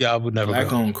 Yeah, I would never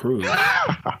black-owned cruise.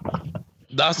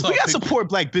 We got to support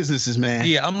black businesses, man.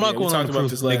 Yeah, I'm not going on a cruise.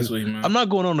 This last week, man. I'm not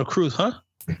going on a cruise, huh?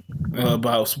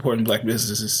 About supporting black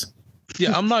businesses.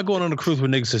 Yeah, I'm not going on a cruise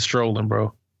with niggas that's strolling,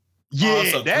 bro.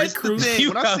 Yeah, that's the thing.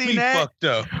 When I seen that, fucked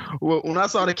up. When I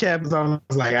saw the cabins, I was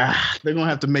like, they're gonna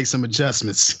have to make some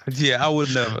adjustments. Yeah, I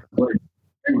would never.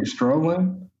 They were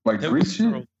strolling like Greece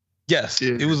shit. Yes,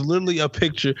 It was literally a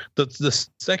picture. The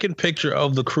second picture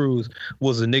of the cruise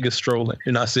was a nigga strolling,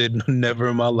 and I said, never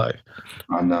in my life.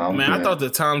 I know, man. I thought the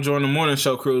Tom Jordan Morning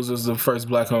Show cruise was the first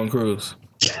black-owned cruise.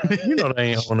 You know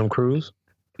they ain't on them cruise.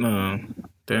 No,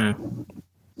 damn.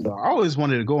 So I always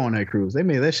wanted to go on that cruise. They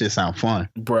made that shit sound fun.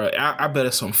 Bruh, I bet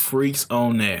there's some freaks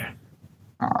on there.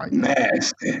 Oh,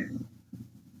 nasty.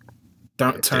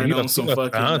 Turn on some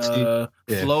fucking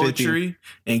flowetry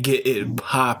and get it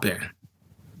popping.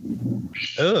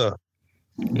 Ugh.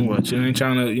 What, you ain't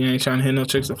trying to hit no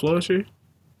chicks with flowetry?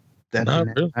 Not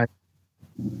really.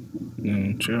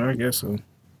 Sure, I guess so.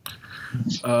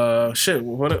 Shit.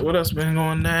 What else been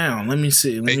going down? Let me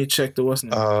see. Let me check the what's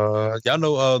now. Y'all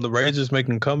know the Razor's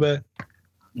making a comeback.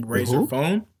 Razor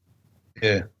phone.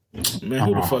 Yeah. Man,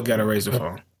 who the fuck got a Razor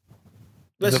phone?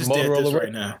 Let's just dead this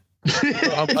right now.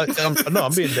 I'm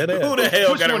being dead ass. Who the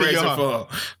hell got a Razor phone?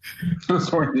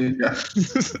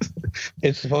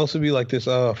 It's supposed to be like this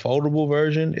foldable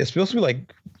version. It's supposed to be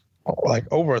like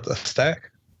over the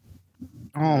stack.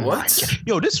 Oh what?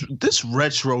 Yo, this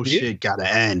retro shit gotta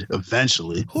end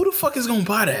eventually. Who the fuck is gonna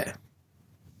buy that?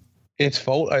 It's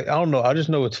I don't know. I just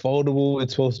know it's foldable.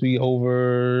 It's supposed to be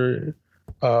over.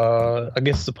 I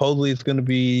guess supposedly it's gonna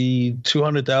be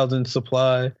 200,000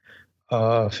 supply,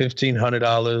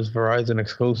 $1,500 Verizon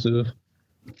exclusive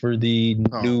for the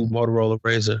new Motorola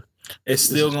Razr. It's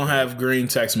still gonna have green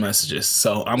text messages,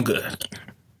 so I'm good.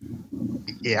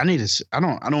 Yeah, I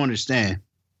don't understand.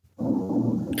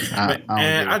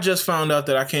 I just found out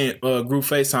that I can't group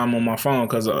FaceTime on my phone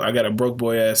because I got a broke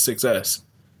boy ass 6S.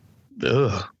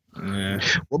 Ugh. Yeah.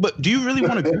 Well, but do you really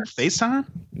want to group FaceTime?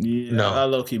 Yeah, no. I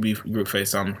low key be group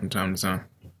FaceTime from time to time.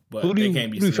 But who do you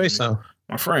FaceTime?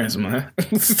 My friends, man.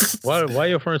 Why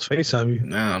your friends FaceTime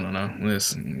you? I don't know.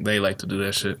 Listen, they like to do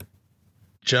that shit.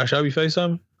 Josh, I'll be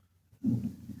FaceTime?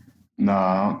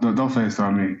 Nah, don't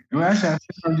FaceTime me. Well, actually, I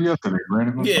FaceTimed you yesterday,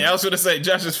 right? Yeah, I was going to say,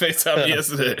 Josh just FaceTimed me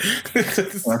yesterday.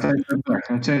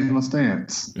 I changed my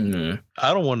stance. Yeah.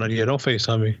 I don't want to. Yeah, don't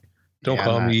FaceTime me. Don't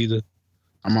call me either.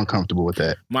 I'm uncomfortable with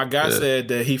that. My guy said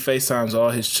that he FaceTimes all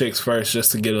his chicks first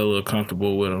just to get a little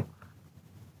comfortable with them.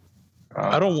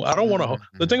 I don't want to.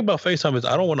 The thing about FaceTime is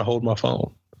I don't want to hold my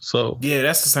phone. So yeah,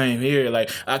 that's the same here. Like,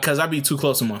 cause I be too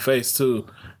close to my face too,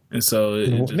 and so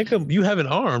nigga, you have an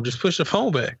arm. Just push the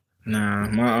phone back. Nah,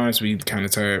 my arms be kind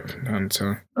of tired on the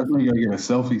time. That's when you gotta get a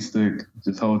selfie stick.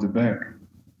 Just hold it back.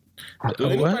 Do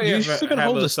anybody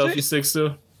have a selfie stick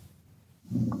still?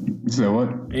 You said what?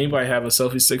 Anybody have a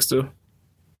selfie stick still?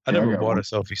 I never bought a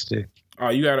selfie stick. Oh,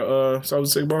 you got a selfie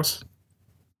stick, boss?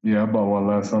 Yeah, I bought one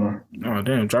last summer. Oh,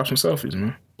 damn. Drop some selfies,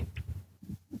 man.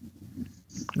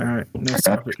 All right. Next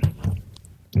topic.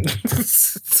 Iman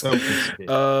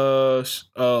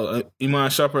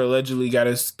Shumpert allegedly got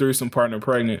his threesome partner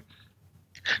pregnant.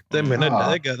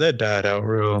 That died out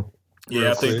real.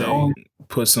 Yeah, I think they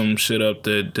put some shit up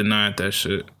that denied that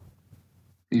shit.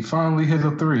 He finally hit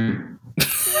a 3.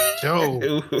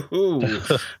 Yo,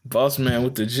 boss man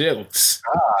with the jokes.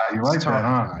 You like that,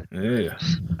 huh? Yeah.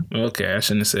 Okay, I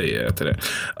shouldn't have said yeah after that.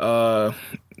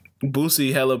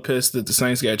 Boosie hella pissed that the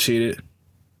Saints got cheated.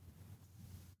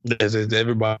 Is it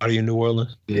everybody in New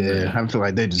Orleans? Yeah, I feel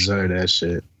like they deserve that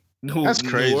shit. That's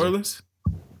crazy. New Orleans?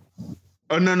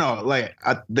 Oh no! Like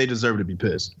they deserve to be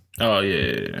pissed. Oh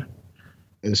yeah.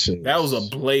 That was a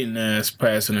blatant ass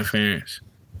pass interference.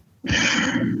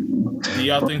 Do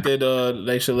y'all think that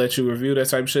they should let you review that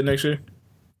type of shit next year?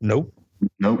 Nope.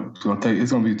 It's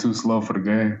gonna be too slow for the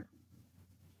game.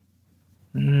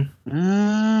 I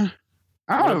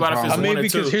mean,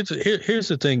 because here's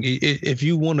the thing: if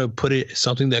you want to put it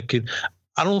something that could,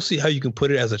 I don't see how you can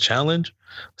put it as a challenge.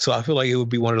 So I feel like it would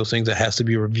be one of those things that has to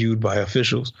be reviewed by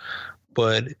officials.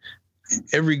 But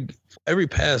every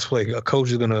pass play, a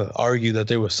coach is going to argue that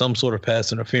there was some sort of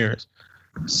pass interference.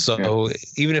 So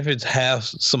even if it's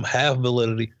half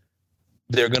validity,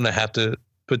 they're going to have to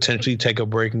potentially take a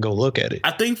break and go look at it.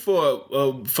 I think for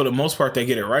the most part they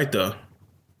get it right though.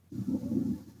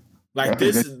 Like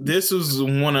this was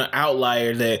one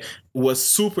outlier that was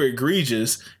super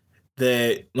egregious.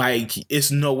 That like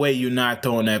it's no way you're not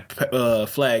throwing that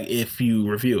flag if you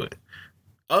review it.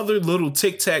 Other little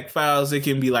tic tac fouls, it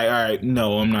can be like, all right,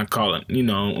 no, I'm not calling. We're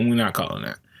not calling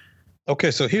that. Okay,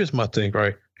 so here's my thing,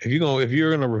 right? If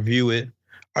you're gonna review it,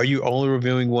 are you only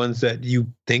reviewing ones that you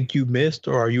think you missed,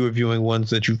 or are you reviewing ones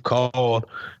that you've called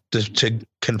to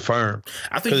confirm?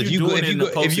 I think you're doing it in the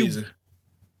postseason.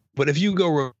 But if you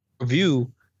go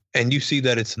review and you see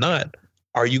that it's not,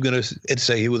 are you gonna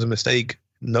say it was a mistake,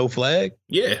 no flag?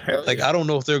 Yeah. I don't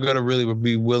know if they're gonna really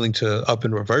be willing to up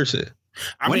and reverse it.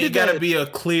 I mean, it gotta be a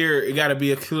clear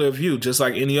view, just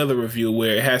like any other review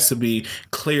where it has to be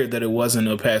clear that it wasn't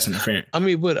a pass interference. I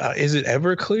mean, but is it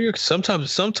ever clear?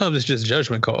 Sometimes it's just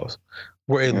judgment calls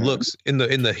where it looks in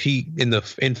the heat,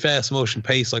 in fast motion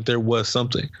pace like there was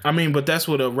something. I mean, but that's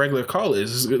what a regular call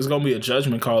is. It's gonna be a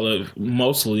judgment call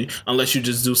mostly, unless you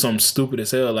just do something stupid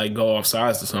as hell, like go off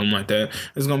sides or something like that.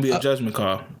 It's gonna be a judgment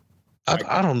call.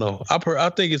 I don't know. I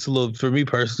think it's a little, for me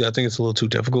personally, I think it's a little too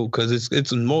difficult because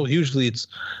usually it's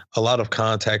a lot of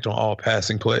contact on all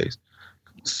passing plays.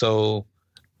 So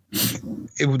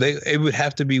it would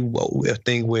have to be a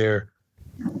thing where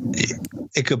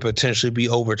it could potentially be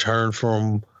overturned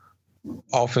from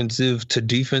offensive to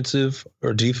defensive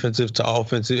or defensive to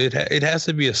offensive. It has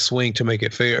to be a swing to make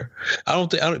it fair. I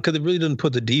don't think because it really doesn't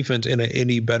put the defense in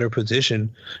any better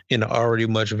position in an already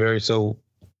much very so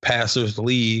passers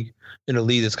league, in a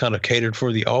league that's kind of catered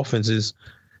for the offenses.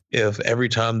 If every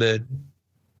time that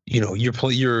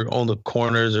you're on the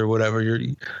corners or whatever,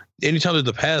 anytime there's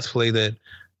a pass play that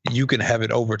you can have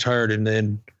it overturned, and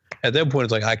then at that point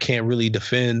it's like I can't really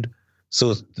defend,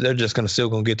 so they're just still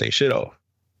gonna get their shit off.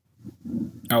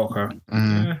 Okay.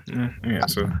 Yeah.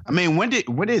 So I mean, when did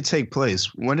it take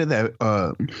place? When did that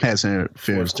pass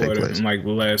interference take place? In like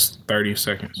the last 30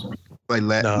 seconds.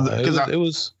 It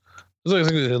was like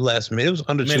the last minute. It was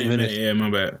under 2 minutes. Yeah,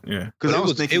 my bad. Yeah,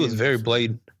 because it was very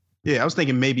blatant. Yeah, I was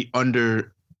thinking maybe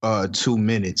under 2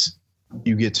 minutes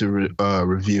you get to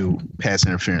review pass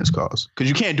interference calls because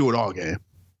you can't do it all game.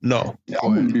 No, I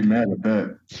wouldn't be mad at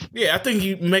that. Yeah, I think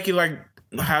you make it like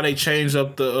how they changed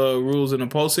up the rules in the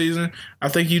postseason. I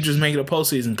think you just make it a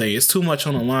postseason thing. It's too much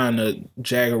on the line to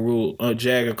jag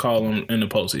a call in the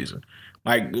postseason.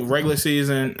 Like regular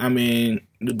season, I mean,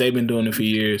 they've been doing it for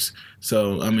years.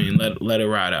 So I mean, let it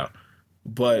ride out.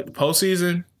 But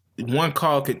postseason, one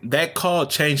call that call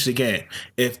changed the game.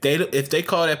 If they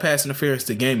call that pass interference,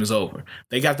 the game is over.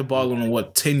 They got the ball on the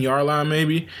 10-yard line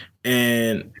maybe,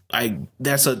 and like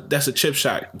that's a chip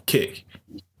shot kick,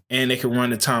 and they can run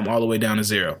the time all the way down to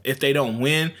 0. If they don't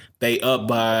win, they up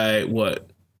by what?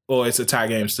 Or it's a tie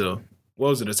game still. What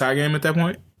was it? A tie game at that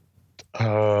point?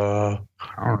 Yeah,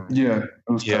 it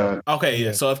was tied. Okay,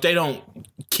 yeah. So if they don't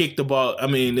kick the ball,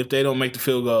 if they don't make the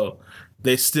field goal,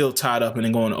 they still tied up and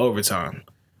then going to overtime.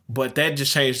 But that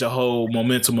just changed the whole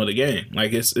momentum of the game.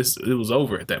 Like it was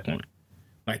over at that point.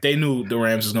 Like they knew the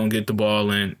Rams was gonna get the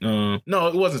ball, and no,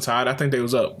 it wasn't tied. I think they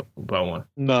was up by one.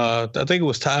 No, I think it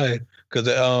was tied because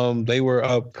they were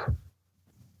up.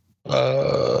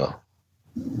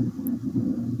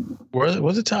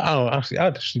 Was it tied? I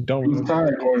actually don't remember.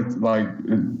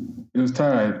 It was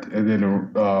tied, and then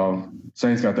the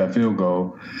Saints got that field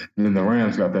goal, and then the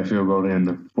Rams got that field goal in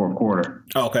the fourth quarter.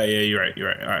 Okay, yeah, you're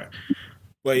right. All right,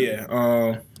 but yeah,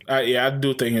 I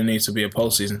do think it needs to be a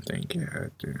postseason thing. Yeah,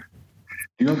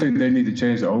 You don't think they need to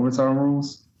change the overtime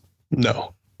rules?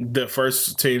 No. The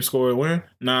first team score a win?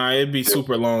 Nah, it'd be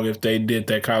super long if they did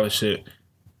that college shit.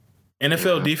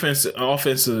 NFL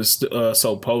offense is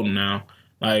so potent now.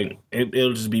 Like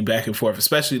it'll just be back and forth.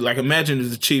 Especially like imagine if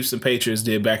the Chiefs and Patriots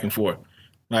did back and forth.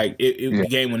 Like the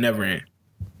game would never end.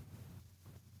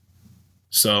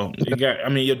 So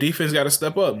your defense got to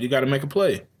step up. You got to make a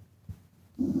play.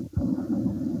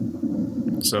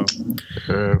 So,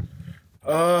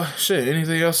 shit.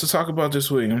 Anything else to talk about this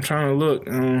week? I'm trying to look.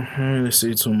 I don't really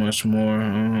see too much more.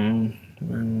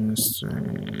 Let's see.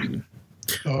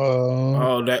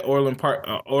 That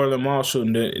Orland Mall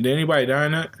shooting. Did anybody die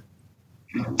in that?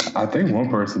 I think one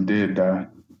person did die.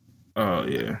 Oh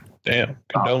yeah. Damn.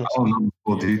 I don't know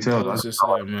full details. That's just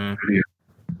that, man.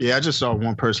 Yeah, I just saw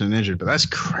one person injured, but that's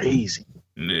crazy.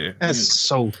 Yeah, that's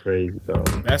so crazy, though.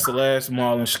 That's the last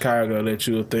mall in Chicago that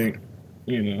you would think,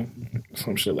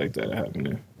 some shit like that happened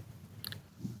there.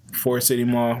 Ford City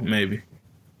Mall, maybe.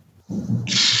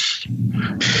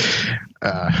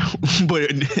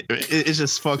 But it's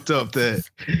just fucked up that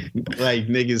like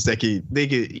niggas that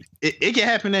it can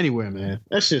happen anywhere, man.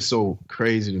 That's just so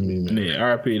crazy to me, man. Yeah,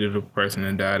 RIP to the person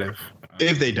that died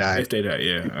if they died. If they died,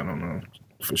 yeah, I don't know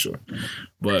for sure.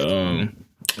 But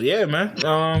yeah, man.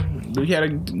 We had a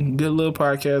good little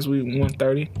podcast. We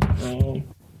 130.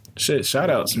 Shout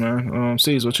outs, man.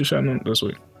 C's, what you shouting out this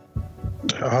week?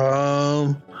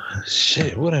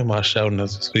 Shit, what am I shouting out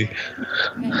this week?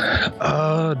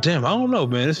 Damn, I don't know,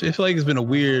 man. It feels like it's been a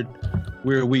weird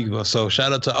week. So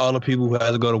shout out to all the people who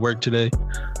had to go to work today.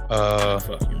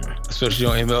 Especially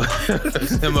on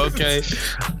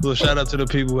MLK. Well, shout out to the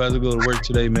people who had to go to work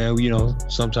today, man.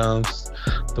 Sometimes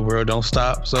the world don't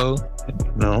stop. So,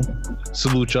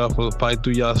 salute y'all for fighting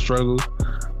through y'all struggle.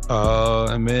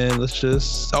 And man, let's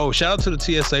just shout out to the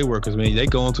TSA workers, man. They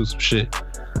going through some shit.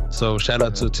 So shout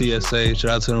out to TSA,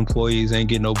 shout out to the employees, ain't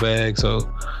getting no bag.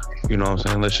 So, you know what I'm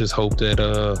saying? Let's just hope that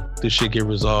this shit get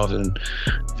resolved and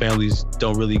families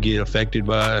don't really get affected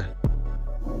by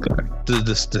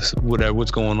this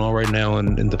what's going on right now,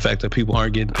 and the fact that people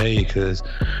aren't getting paid, because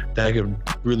that could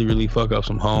really, really fuck up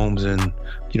some homes. And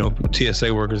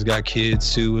TSA workers got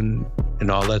kids too, and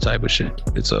all that type of shit.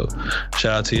 And so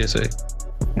shout out TSA.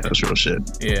 That's real shit.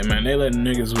 Yeah, man, they letting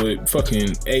niggas with fucking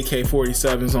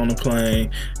AK-47s on the plane.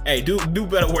 Hey, do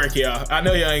better work, y'all. I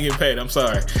know y'all ain't getting paid. I'm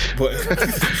sorry, but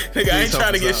nigga, I ain't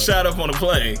trying to get shot up on a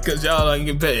plane because y'all ain't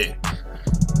getting paid.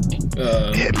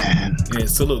 Yeah, man. Yeah,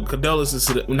 salute. Condolences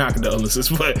to not condolences,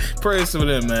 but prayers to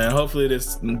them, man. Hopefully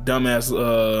this dumbass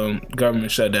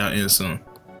government shutdown ends soon.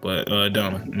 But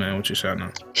Donna, man, what you shouting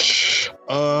out?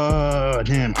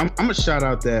 Damn, I'm gonna shout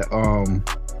out that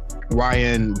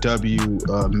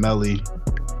YNW Melly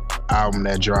album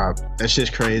that dropped. That shit's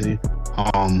crazy.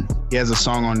 He has a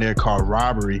song on there called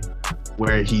Robbery,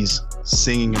 where he's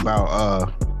singing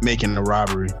about making a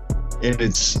robbery.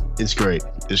 It's great.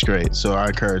 It's great. So I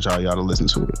encourage all y'all to listen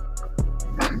to it.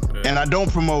 And I don't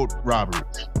promote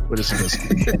robberies, but it's listen.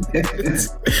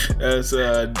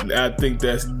 I think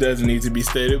that doesn't need to be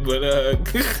stated, but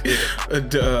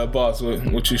boss,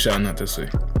 what you shouting out this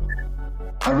week?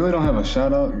 I really don't have a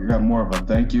shout out. You got more of a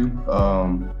thank you.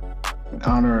 In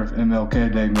honor of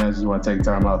MLK Day, man, I just want to take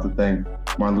time out to thank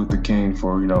Martin Luther King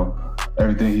for,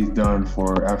 everything he's done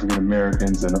for African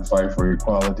Americans and the fight for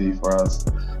equality for us.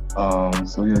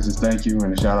 So yeah, just thank you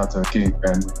and a shout out to the King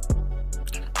family.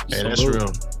 Hey, that's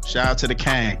real. Shout out to the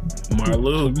King.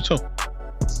 Marlou.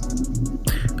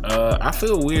 I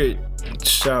feel weird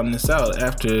shouting this out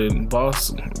after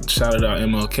Boss shouted out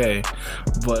MLK,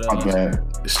 but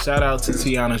shout out to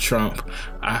Tiana Trump.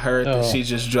 I heard that she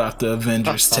just dropped the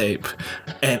Avengers tape,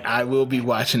 and I will be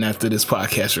watching after this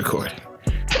podcast recording.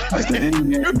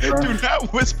 Do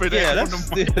not whisper that. Yeah, that's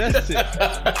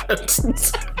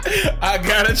it. I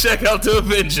gotta check out the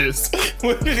Avengers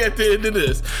at the end of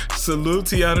this. Salute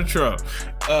Tiana Trump.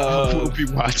 We'll be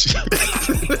watching.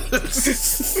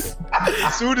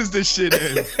 As soon as this shit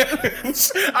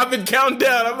ends. I've been counting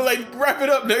down. I'm like, wrap it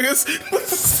up, niggas.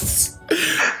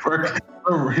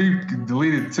 He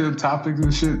deleted 10 topics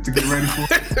and shit to get ready for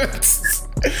it.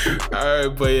 All right,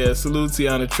 but yeah, salute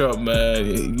Tiana Trump,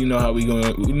 man. You know how we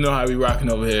going. You know how we rocking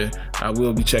over here. I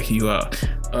will be checking you out.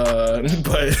 But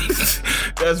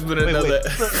that's been another.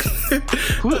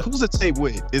 Who's the tape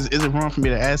with? Is it wrong for me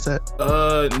to ask that?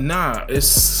 Nah.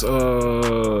 It's hold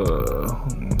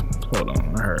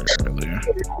on. I heard it earlier.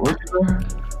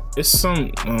 It's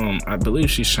some. I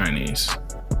believe she's Chinese.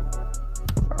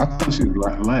 I thought she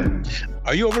was Latin.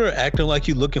 Are you over there acting like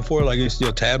you looking for it, like it's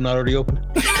your tab not already open?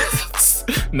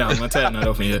 No, my tab not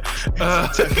open yet.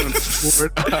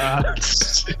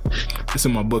 It's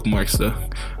in my bookmarks though.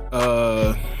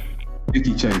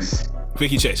 Vicky Chase.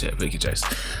 Vicky Chase.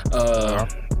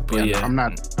 But yeah, I'm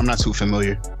not too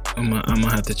familiar. I'm gonna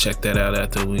have to check that out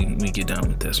after we get done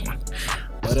with this one.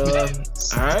 But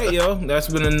all right, yo, that's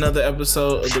been another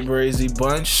episode of the Brazy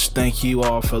Bunch. Thank you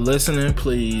all for listening.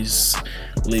 Please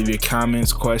leave your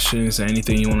comments, questions,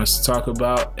 anything you want us to talk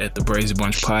about at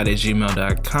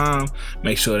thebracybunchpod@gmail.com.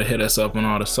 Make sure to hit us up on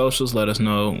all the socials. Let us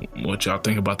know what y'all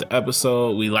think about the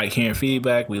episode. We like hearing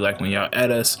feedback. We like when y'all at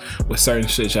us with certain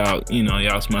shit y'all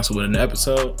messing with in the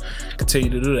episode. Continue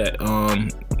to do that.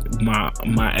 My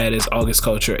ad is August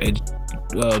Culture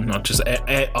just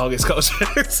at August Culture.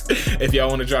 If y'all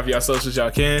want to drop y'all socials,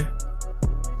 y'all can.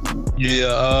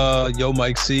 Yeah, yo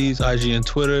Mike C's, IG and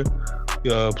Twitter.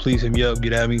 Please hit me up,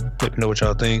 get at me, let me know what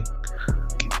y'all think.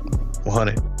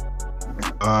 100.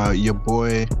 Your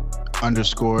boy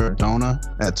 _Dona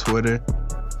at Twitter.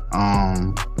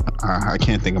 I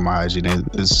can't think of my IG name.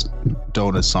 It's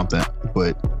Dona something,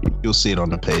 but you'll see it on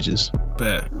the pages.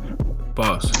 Bet.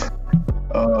 Boss.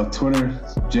 Twitter,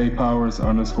 JPowers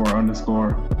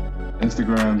 __.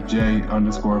 Instagram,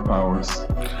 J_Powers.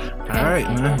 All right,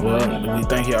 man. Well, we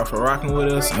thank y'all for rocking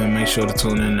with us, and make sure to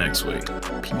tune in next week.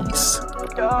 Peace.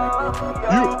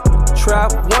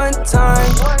 Trap 1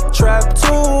 time, trap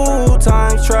 2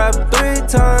 times, trap 3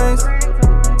 times.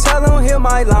 Tell them hear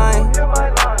my line.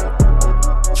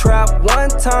 Trap 1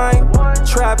 time,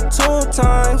 trap 2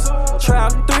 times,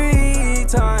 trap 3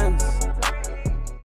 times.